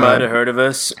my god. you might have heard of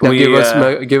us. Now give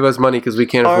us money because we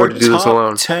can't afford to do this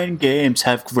alone. 10 games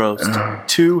have grossed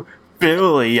 $2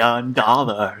 billion.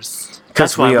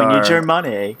 That's why we need your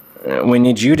money. We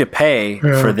need you to pay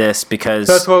for this because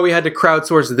That's why we had to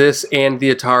crowdsource this and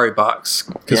the Atari box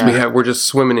because we're just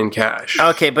swimming in cash.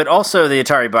 Okay, but also the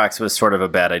Atari box was sort of a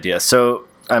bad idea. So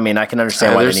I mean, I can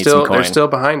understand why they need some coin. They're still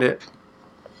behind it.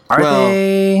 Are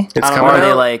they? It's coming Are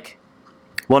they out. like?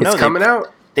 Well, It's coming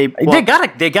out. They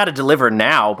gotta deliver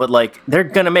now, but like they're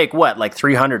gonna make what, like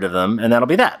 300 of them, and that'll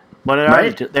be that. Well, they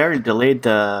already delayed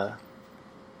the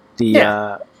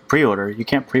pre-order. You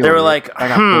can't pre-order. They were like,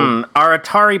 our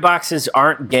Atari boxes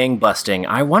aren't gangbusting.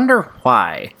 I wonder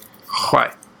why.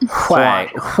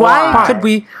 Why could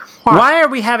we? Why are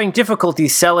we having difficulty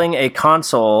selling a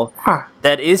console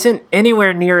that isn't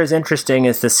anywhere near as interesting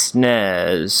as the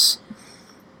SNES?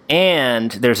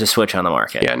 And there's a Switch on the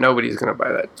market. Yeah, nobody's gonna buy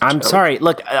that. I'm sorry.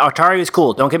 Look, Atari is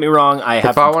cool. Don't get me wrong. I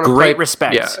have great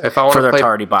respect for their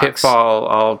Atari box. Pitfall,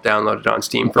 I'll download it on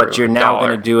Steam. But you're now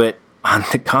going to do it on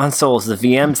the consoles, the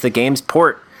VMs, the games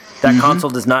port. That console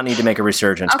does not need to make a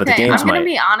resurgence, but the games I'm going might. to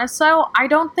be honest, though. I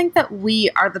don't think that we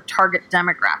are the target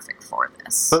demographic for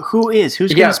this. But who is?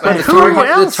 Who's going to Yeah, spend? the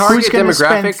target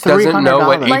demographic doesn't know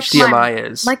what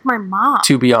HDMI is. Like my mom.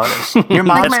 To be honest, Your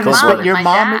mom's my going to mom spend. and Your my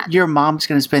mom. dad. Your mom's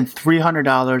going to spend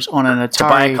 $300 on an Atari. to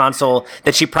buy a console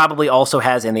that she probably also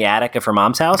has in the attic of her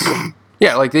mom's house.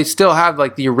 yeah, like they still have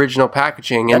like the original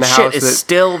packaging in That the shit house is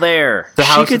still there. the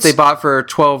house could that they bought for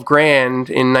 $12,000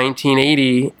 in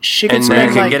 1980. She could and spend You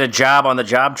then can like get a job on the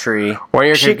job tree. or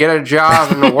you she- could get a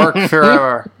job and work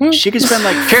forever. she could spend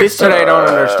like Kids 50. today don't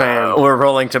understand. We're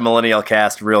rolling to Millennial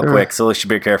Cast real quick, so we should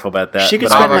be careful about that. She could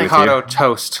But I spend agree with you. Avocado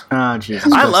toast. Oh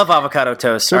Jesus! I love avocado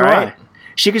toast. So all do right. I.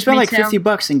 She could spend Me like too.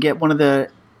 $50 and get one of the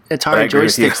I Atari agree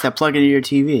with you. joysticks that plug into your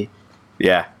TV.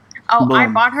 Yeah. Oh, I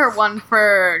Boom. bought her one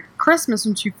for Christmas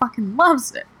and she fucking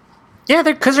loves it. Yeah,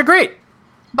 because they're great.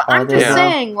 But I'm there just you go.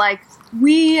 saying, like,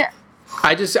 we...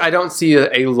 I don't see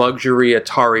a luxury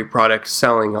Atari product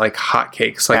selling like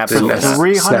hotcakes like Absolutely the not.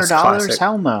 SNES $300? Classic.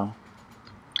 Hell no.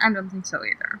 I don't think so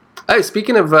either. Hey,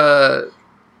 speaking of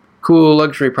cool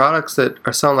luxury products that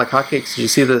are selling like hotcakes, did you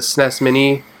see the SNES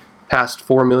Mini passed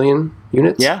 4 million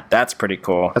units? Yeah. That's pretty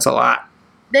cool. That's a lot.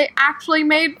 They actually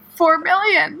made 4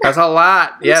 million. That's a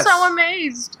lot. I'm Yes. so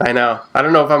amazed. I know. I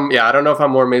don't know if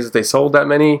I'm more amazed that they sold that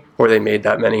many or they made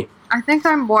that many. I think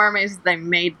I'm more amazed that they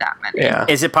made that many. Yeah.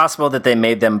 Is it possible that they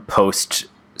made them post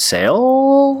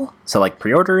sale? So like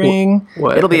pre-ordering?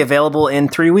 What? It'll be available in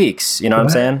 3 weeks. You know what I'm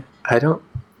saying? I don't.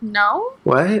 No?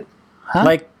 What? Huh?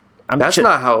 Like, That's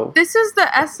not how. This is the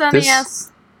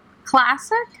SNES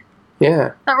Classic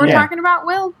Yeah. that we're Yeah. talking about,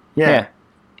 Will? Yeah.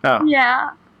 Oh. Yeah.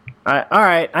 All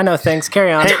right. I know things.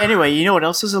 Carry on. Hey, anyway, you know what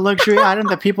else is a luxury item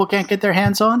that people can't get their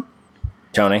hands on?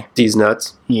 Tony. These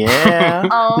nuts. Yeah.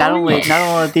 Oh, not only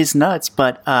yeah. these nuts,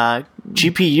 but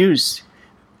GPUs,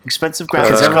 expensive Because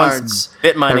graphics everyone's cards.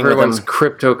 bit mining with Everyone's them.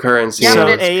 cryptocurrency. Yeah, So but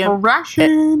it's AM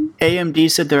Russian.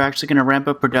 AMD said they're actually going to ramp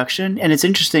up production, and it's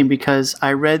interesting because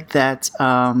I read that.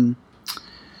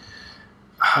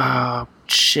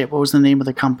 What was the name of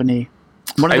the company?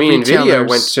 One of the Nvidia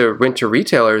retailers- went to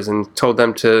retailers and told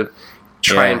them to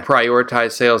try Yeah. and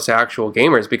prioritize sales to actual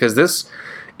gamers because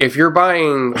if you're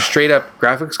buying straight up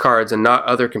graphics cards and not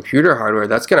other computer hardware,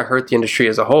 that's going to hurt the industry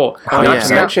as a whole. Not yeah.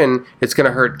 to mention, it's going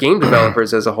to hurt game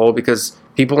developers as a whole because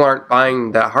people aren't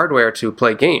buying that hardware to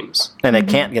play games, And they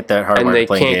can't get that hardware and they to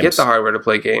play can't games. get the hardware to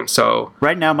play games. So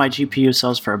Right now, my GPU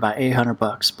sells for about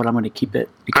 $800, but I'm going to keep it.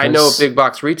 Because I know big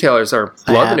box retailers are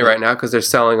I loving it have right now because they're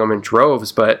selling them in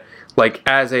droves, but like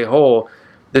as a whole,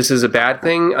 this is a bad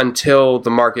thing until the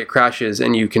market crashes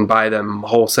and you can buy them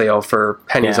wholesale for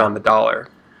pennies Yeah. on the dollar.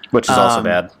 Which is also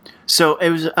bad. So it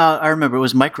was. I remember it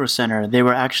was Micro Center. They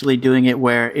were actually doing it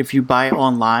where if you buy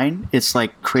online, it's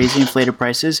like crazy inflated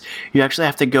prices. You actually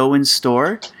have to go in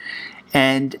store,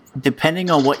 and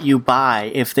depending on what you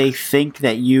buy, if they think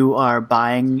that you are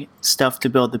buying stuff to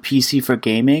build the PC for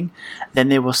gaming, then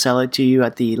they will sell it to you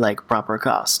at the like proper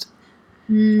cost.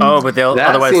 Oh, but That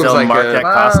otherwise seems they'll like mark a- that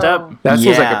cost up. That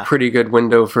seems like Yeah. a pretty good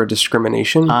window for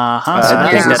discrimination. So I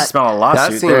think that's- that smell a that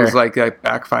lawsuit seems there. like that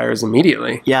backfires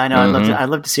immediately. yeah, I know. I'd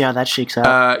love to see how that shakes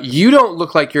out. You don't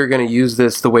look like you're going to use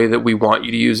this the way that we want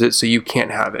you to use it, so you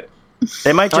can't have it.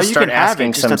 They might Oh, just you start can have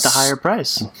asking it just some. at the higher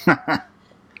price.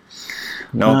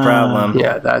 No problem.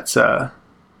 Yeah, that's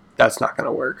not going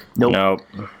to work. Nope. Nope.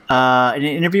 In an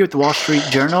interview with the Wall Street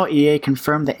Journal, EA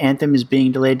confirmed that Anthem is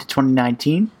being delayed to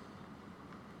 2019.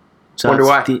 So Wonder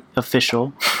that's why. the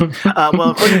official.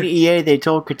 Well, according to EA, they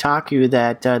told Kotaku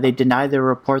that they denied their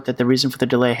report that the reason for the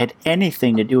delay had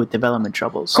anything to do with development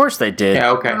troubles. Of course they did. Yeah,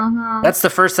 okay. That's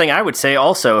the first thing I would say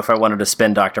also if I wanted to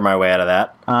spin Dr. my way out of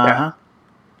that. Uh-huh.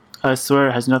 I swear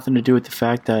it has nothing to do with the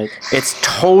fact that... It's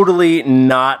totally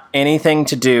not anything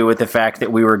to do with the fact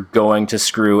that we were going to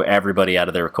screw everybody out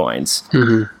of their coins.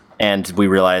 Mm-hmm. And we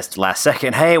realized last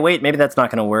second, hey, wait, maybe that's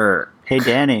not going to work. Hey,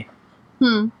 Danny.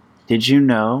 Did you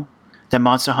know that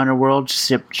Monster Hunter World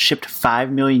shipped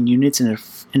 5 million units in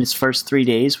its first 3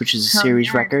 days, which is a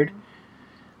series record?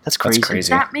 That's crazy. That's crazy.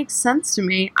 That makes sense to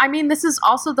me. I mean, this is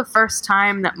also the first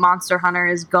time that Monster Hunter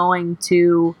is going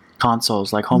to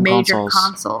Consoles, like home major consoles.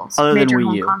 consoles. Other than major Wii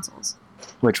home U. consoles.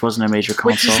 Which wasn't a major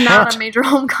console. Which is not a major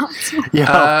home console.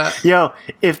 Yo,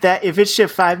 if it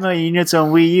shipped 5 million units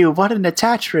on Wii U, what an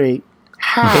attach rate.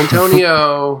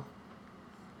 Antonio,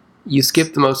 you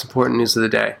skipped the most important news of the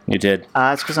day. You did.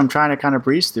 It's because I'm trying to kind of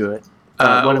breeze through it.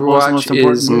 What was the most Overwatch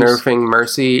important is news? nerfing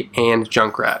Mercy and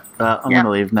Junkrat. I'm going to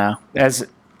leave now.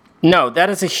 No, that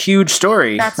is a huge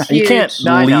story. That's You can't huge.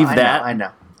 No, I know, leave I that. know, I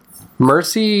know.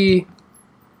 Mercy,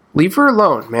 leave her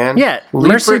alone, man. Yeah,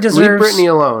 leave Mercy leave deserves- Brittany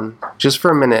alone, just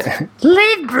for a minute.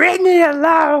 Leave Brittany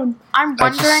alone. I'm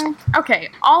wondering, okay,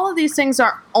 all of these things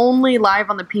are only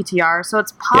live on the PTR, so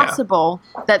it's possible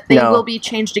that they No. will be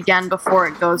changed again before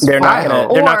it goes They're not forward.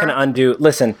 gonna. They're not Or gonna undo.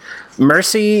 Listen,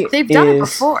 Mercy. They've done it is-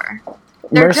 before.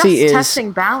 They're Mercy just is-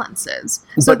 testing balances.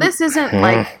 So But- this isn't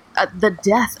like the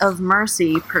death of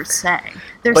Mercy per se.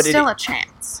 There's But still a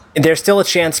chance. There's still a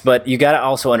chance, but you got to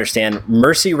also understand,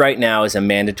 Mercy right now is a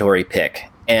mandatory pick,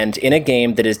 and in a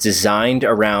game that is designed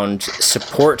around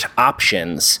support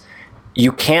options,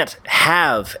 you can't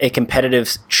have a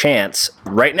competitive chance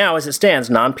right now as it stands,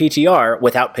 non-PTR,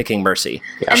 without picking Mercy.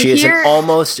 And She is here- an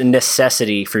almost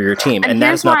necessity for your team, and that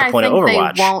here's is not why the point I of think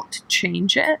Overwatch. they won't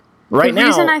change it. Right The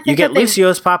reason I now, think you get that they-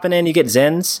 Lucio's popping in, you get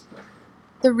Zen's.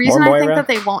 The reason Or I think Moira? that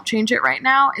they won't change it right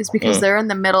now is because they're in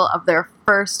the middle of their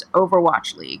first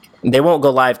Overwatch League. They won't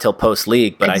go live till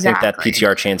post-league, but I think that Exactly.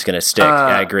 PTR chain's going to stick.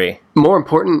 I agree. More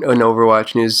important in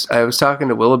Overwatch news, I was talking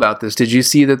to Will about this. Did you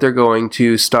see that they're going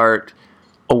to start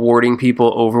awarding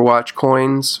people Overwatch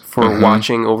coins for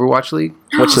watching Overwatch League?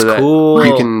 Which is that cool.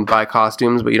 you can buy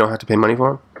costumes, but you don't have to pay money for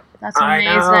them? That's amazing.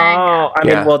 I mean,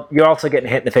 Yeah. well, you're also getting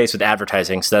hit in the face with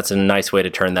advertising, so that's a nice way to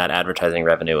turn that advertising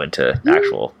revenue into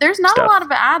actual. There's not stuff. a lot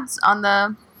of ads on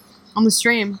the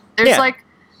stream. There's Yeah.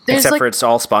 there's Except for it's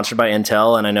all sponsored by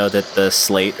Intel, and I know that the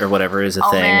slate or whatever is a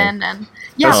thing. Omen and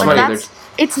yeah, That's but funny, that's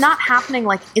it's not happening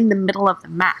like in the middle of the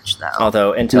match though,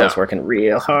 Although Intel's working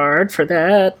real hard for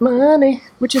that money.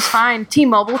 which is fine.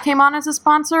 T-Mobile came on as a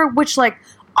sponsor, which like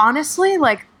honestly,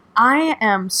 like I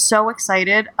am so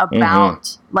excited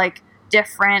about like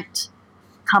different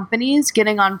companies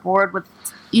getting on board with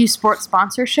esports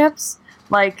sponsorships.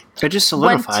 Like It just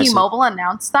when solidifies T-Mobile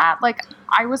announced that, like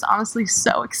I was honestly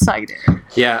so excited.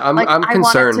 Yeah, I'm Like, I'm I want it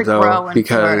concerned to though grow and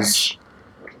because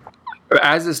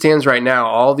as it stands right now,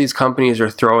 all these companies are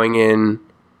throwing in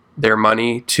their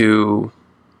money to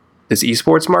this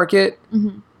esports market,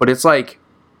 but it's like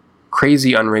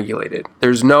crazy unregulated.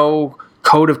 There's no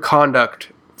code of conduct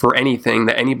for anything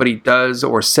that anybody does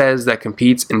or says that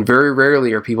competes, and very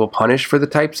rarely are people punished for the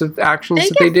types of actions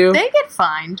they do. They get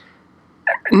fined.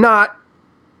 Not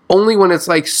only when it's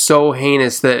like so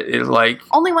heinous that it like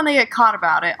Only when they get caught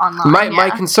about it online. my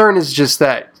concern is just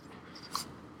that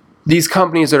these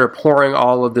companies that are pouring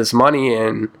all of this money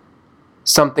in,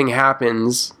 something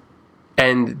happens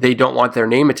and they don't want their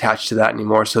name attached to that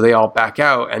anymore, so they all back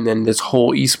out, and then this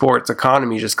whole esports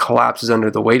economy just collapses under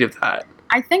the weight of that.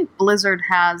 I think Blizzard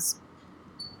has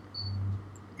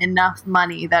enough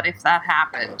money that if that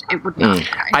happened, it would not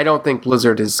die. I don't think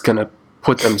Blizzard is going to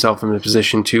put themselves in a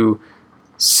position to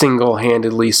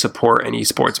single-handedly support an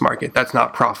esports market. That's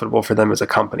not profitable for them as a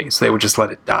company, so they would just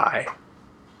let it die.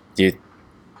 I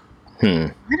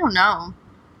don't know.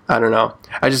 I don't know.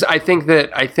 I think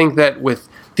that with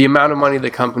the amount of money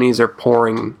that companies are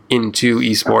pouring into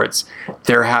esports,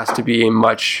 there has to be a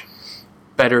much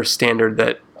better standard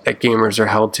that gamers are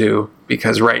held to,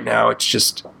 because right now it's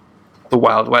just the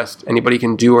Wild West. Anybody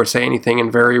can do or say anything,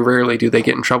 and very rarely do they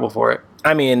get in trouble for it.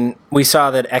 I mean, we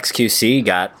saw that XQC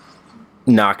got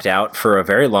knocked out for a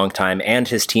very long time, and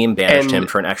his team banished him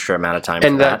for an extra amount of time.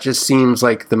 And for that just seems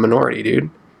like the minority, dude.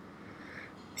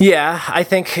 Yeah, I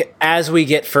think as we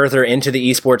get further into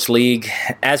the esports league,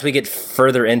 as we get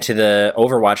further into the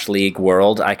Overwatch League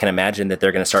world, I can imagine that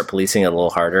they're going to start policing it a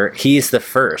little harder. He's the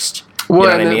first. Well, you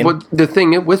know what I mean? what the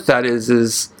thing with that is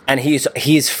And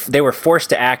they were forced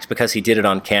to act because he did it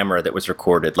on camera that was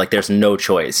recorded. Like, there's no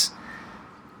choice.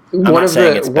 one not of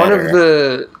saying it's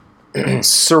the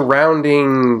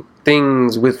surrounding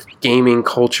things with gaming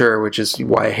culture, which is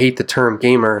why I hate the term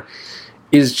gamer,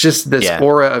 is just this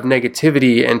aura of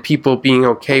negativity and people being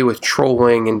okay with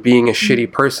trolling and being a shitty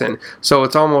person. So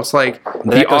it's almost like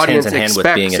the audience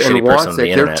expects and wants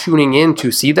it. They're tuning in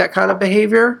to see that kind of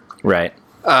behavior. Right.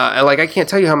 Like, I can't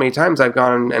tell you how many times I've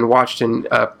gone and watched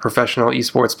a professional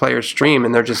esports player stream,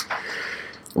 and they're just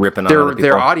ripping on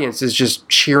their audience is just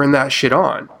cheering that shit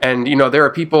on. And, you know, there are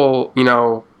people, you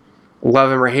know,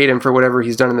 love him or hate him for whatever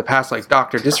he's done in the past, like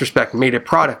Dr. Disrespect made a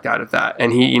product out of that.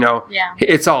 And he, you know,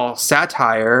 it's all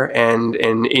satire and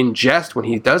in jest when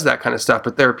he does that kind of stuff.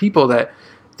 But there are people that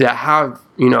have,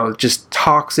 you know, just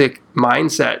toxic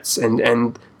mindsets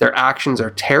and their actions are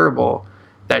terrible,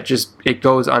 that just, it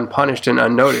goes unpunished and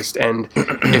unnoticed. And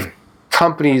if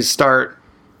companies start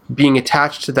being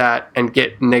attached to that and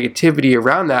get negativity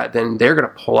around that, then they're going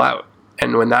to pull out.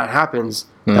 And when that happens,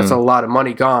 that's a lot of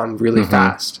money gone really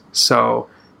fast. So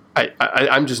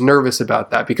I'm just nervous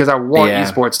about that because I want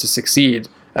esports to succeed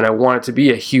and I want it to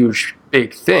be a huge,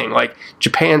 big thing. Like,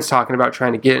 Japan's talking about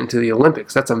trying to get into the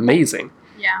Olympics. That's amazing.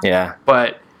 Yeah.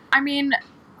 But I mean,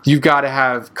 you've got to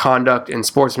have conduct and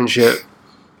sportsmanship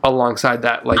alongside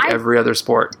that, like every other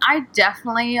sport. I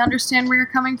definitely understand where you're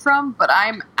coming from, but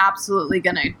I'm absolutely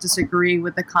going to disagree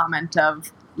with the comment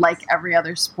of, like every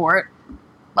other sport.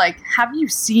 Like, have you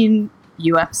seen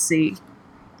UFC?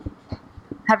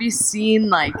 Have you seen,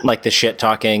 like the shit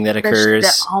talking that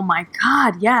occurs? Oh my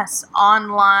god, yes.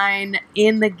 Online,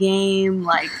 in the game,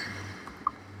 like,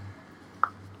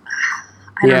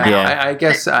 I don't know. I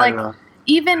guess, I don't know.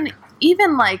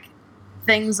 Even like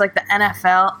things like the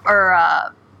NFL or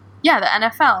the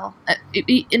NFL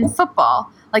in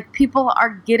football, like, people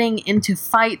are getting into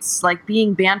fights, like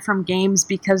being banned from games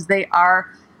because they are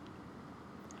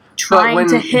trying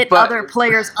to hit other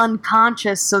players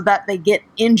unconscious so that they get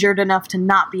injured enough to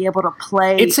not be able to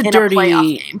play in a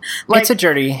playoff game. Like, it's a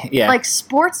dirty, like,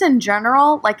 sports in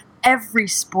general, like, every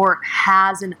sport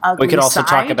has an ugly side. We could also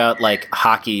talk about, like,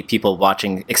 hockey, people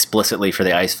watching explicitly for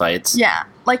the ice fights. Yeah,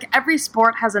 like, every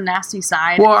sport has a nasty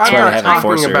side. Well,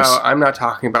 I'm not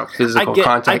talking about physical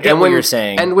contact. I get what you're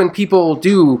saying. And when people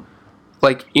do,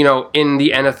 like, you know, in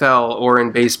the NFL or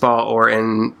in baseball or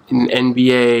in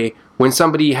NBA, when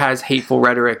somebody has hateful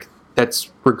rhetoric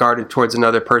that's regarded towards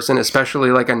another person,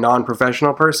 especially like a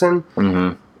non-professional person,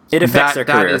 it affects their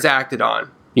career. That is acted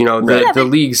on. You know, the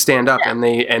leagues stand up and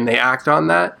they act on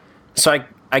that. So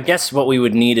I guess what we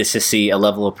would need is to see a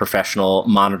level of professional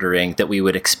monitoring that we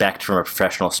would expect from a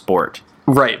professional sport.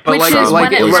 Right, but when it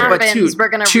happens, we're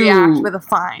going to react with a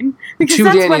fine, because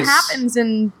that's what happens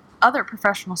in other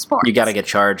professional sports. You got to get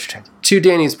charged. To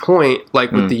Danny's point,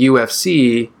 like with the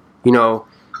UFC, you know,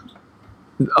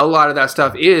 a lot of that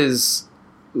stuff is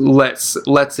lets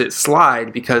it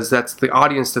slide because that's the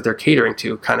audience that they're catering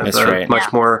to, kind of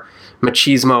much more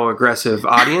machismo aggressive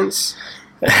audience.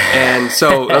 And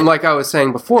so, and like I was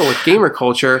saying before, with gamer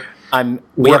culture,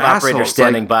 we have operators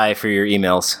standing by for your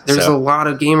emails. There's a lot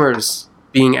of gamers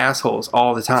being assholes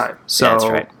all the time. So that's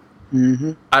right.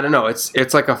 I don't know.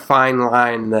 It's like a fine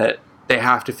line that they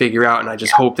have to figure out, and I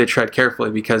just hope they tread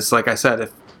carefully because, like I said,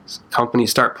 if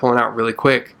companies start pulling out really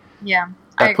quick,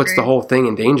 that puts the whole thing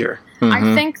in danger.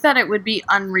 I think that it would be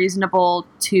unreasonable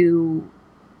to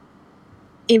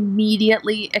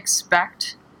immediately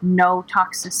expect no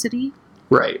toxicity.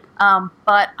 Right.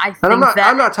 But I think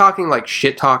I'm not talking like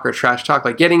shit talk or trash talk,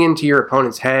 like getting into your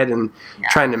opponent's head and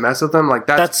trying to mess with them. Like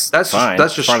that's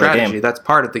just strategy. That's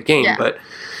part of the game. Yeah. But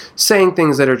saying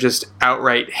things that are just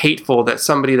outright hateful that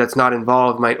somebody that's not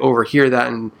involved might overhear that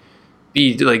and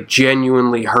be like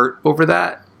genuinely hurt over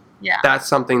that. Yeah. That's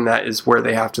something that is where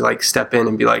they have to like step in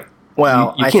and be like,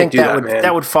 well, you I can't think do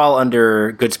that would fall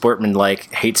under good sportsman,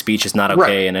 like hate speech is not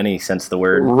okay in any sense of the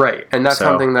word. Right. And that's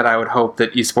something that I would hope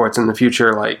that esports in the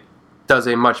future like does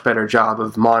a much better job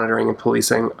of monitoring and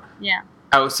policing. Yeah.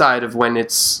 Outside of when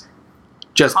it's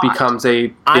just becomes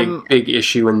a big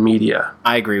issue in media.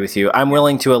 I agree with you. I'm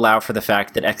willing to allow for the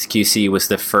fact that XQC was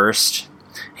the first.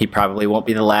 He probably won't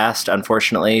be the last,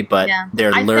 unfortunately, but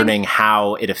they're learning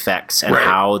how it affects and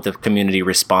how the community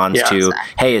responds to,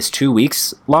 hey, is 2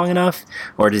 weeks long enough?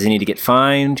 Or does he need to get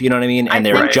fined? You know what I mean? And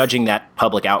they're judging that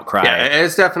public outcry. Yeah,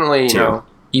 it's definitely, you know,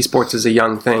 esports is a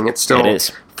young thing. It's still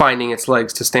finding its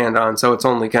legs to stand on, so it's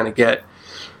only going to get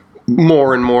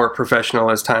more and more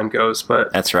professional as time goes.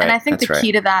 But that's right. And I think the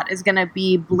key to that is going to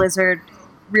be Blizzard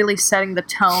really setting the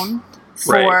tone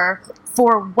for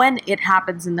when it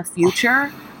happens in the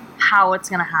future, how it's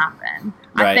going to happen.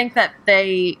 I think that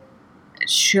they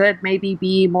should maybe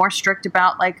be more strict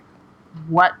about like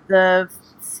what the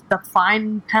the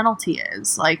fine penalty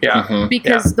is. Like, Yeah. Mhm.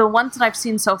 because the ones that I've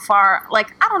seen so far,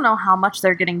 like, I don't know how much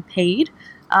they're getting paid,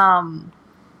 but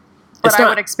It's I not-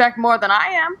 would expect more than I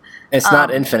am. It's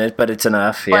not infinite, but it's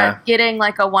enough. Yeah. But getting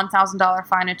like a $1,000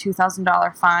 fine, a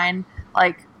 $2,000 fine,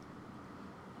 like,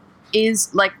 is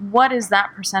like, what is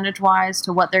that percentage wise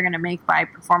to what they're going to make by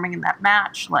performing in that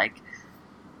match? Like,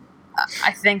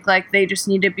 I think like they just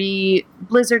need to be,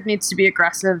 Blizzard needs to be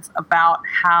aggressive about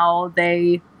how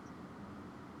they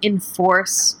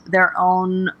enforce their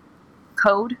own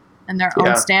code and their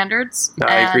own standards. No,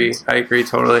 I agree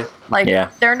totally. Like, Yeah.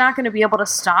 they're not going to be able to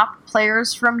stop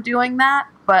players from doing that,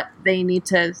 but they need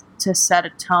to set a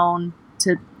tone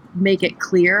to make it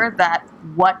clear that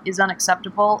what is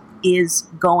unacceptable is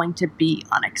going to be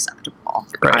unacceptable.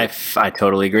 Right. I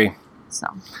totally agree. So,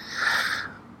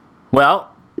 Well,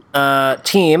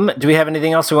 team, do we have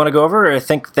anything else we want to go over? Or I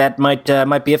think that might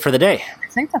be it for the day. I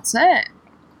think that's it.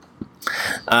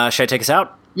 Should I take us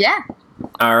out? Yeah.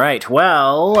 All right.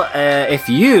 Well, if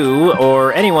you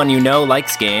or anyone you know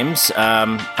likes games,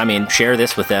 share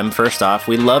this with them. First off,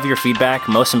 we love your feedback.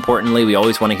 Most importantly, we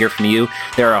always want to hear from you.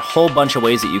 There are a whole bunch of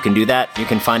ways that you can do that. You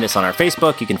can find us on our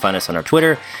Facebook. You can find us on our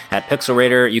Twitter at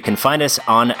PixelRaider. You can find us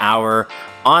on our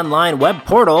online web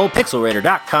portal,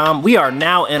 pixelraider.com. We are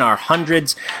now in our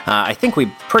hundreds. I think we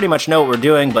pretty much know what we're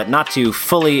doing, but not to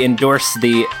fully endorse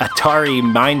the Atari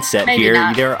mindset Maybe here.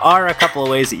 not. There are a couple of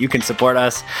ways that you can support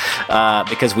us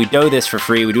because we do this for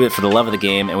free. We do it for the love of the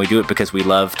game, and we do it because we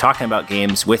love talking about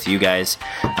games with you guys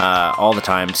all the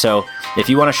time. So if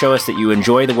you want to show us that you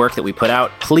enjoy the work that we put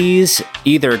out, please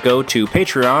either go to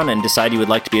Patreon and decide you would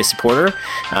like to be a supporter.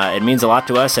 It means a lot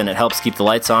to us, and it helps keep the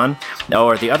lights on.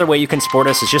 Or the other way you can support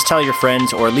us is just tell your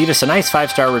friends or leave us a nice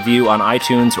 5-star review on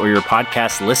iTunes or your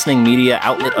podcast listening media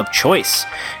outlet of choice.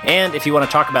 And if you want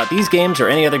to talk about these games or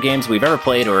any other games we've ever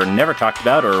played or never talked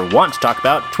about or want to talk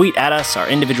about, tweet at us. Our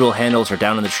individual handles are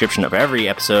down in the description of every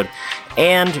episode.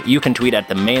 And you can tweet at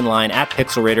the main line at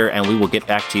PixelRaider, and we will get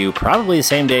back to you probably the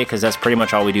same day because that's pretty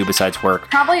much all we do besides work.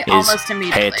 Probably is almost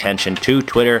immediately. Pay attention to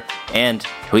Twitter and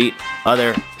tweet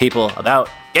other people about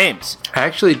games. I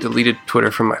actually deleted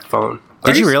Twitter from my phone.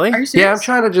 Did you really? Are you serious? Yeah, I'm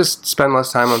trying to just spend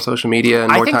less time on social media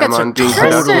and I more think time that's on a being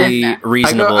productive. totally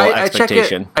reasonable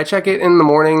expectation. I check it in the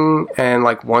morning and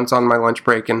like once on my lunch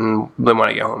break and then when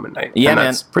I get home at night. Yeah, and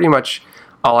that's pretty much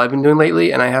all I've been doing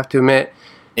lately. And I have to admit,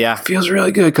 Yeah. it feels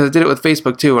really good because I did it with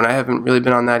Facebook too, and I haven't really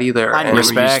been on that either. I And never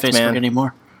Respect, use Facebook man.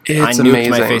 anymore. it's I nuked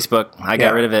amazing. my Facebook. I got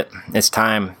Yeah. rid of it. It's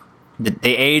time. The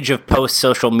age of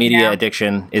post-social media Yeah.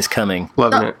 addiction is coming.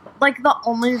 Loving it. Like, the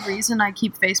only reason I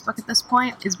keep Facebook at this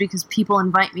point is because people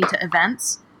invite me to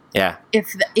events. Yeah.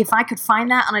 If I could find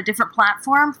that on a different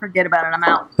platform, forget about it. I'm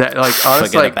out. That like honestly,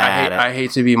 Forget like about it. I hate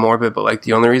to be morbid, but like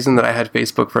the only reason that I had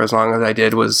Facebook for as long as I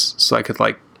did was so I could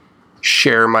like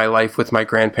share my life with my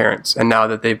grandparents. And now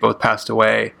that they've both passed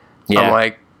away, Yeah. I'm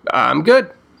like, I'm good.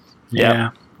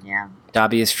 Yep. Yeah.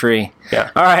 Dobby is free. Yeah.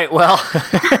 All right. Well,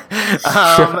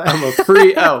 I'm a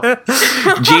free elf.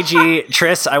 Gigi,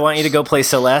 Triss, I want you to go play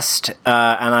Celeste,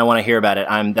 and I want to hear about it.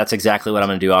 That's exactly what I'm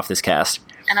going to do off this cast.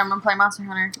 And I'm gonna play Monster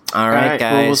Hunter. All right,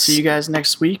 guys. Well, we'll see you guys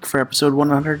next week for episode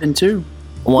 102.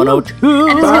 102.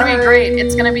 And it's gonna be great.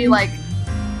 It's gonna be like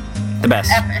The best.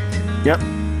 epic. Yep.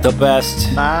 The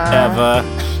best Bye.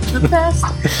 ever. The best.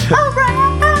 All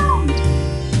right.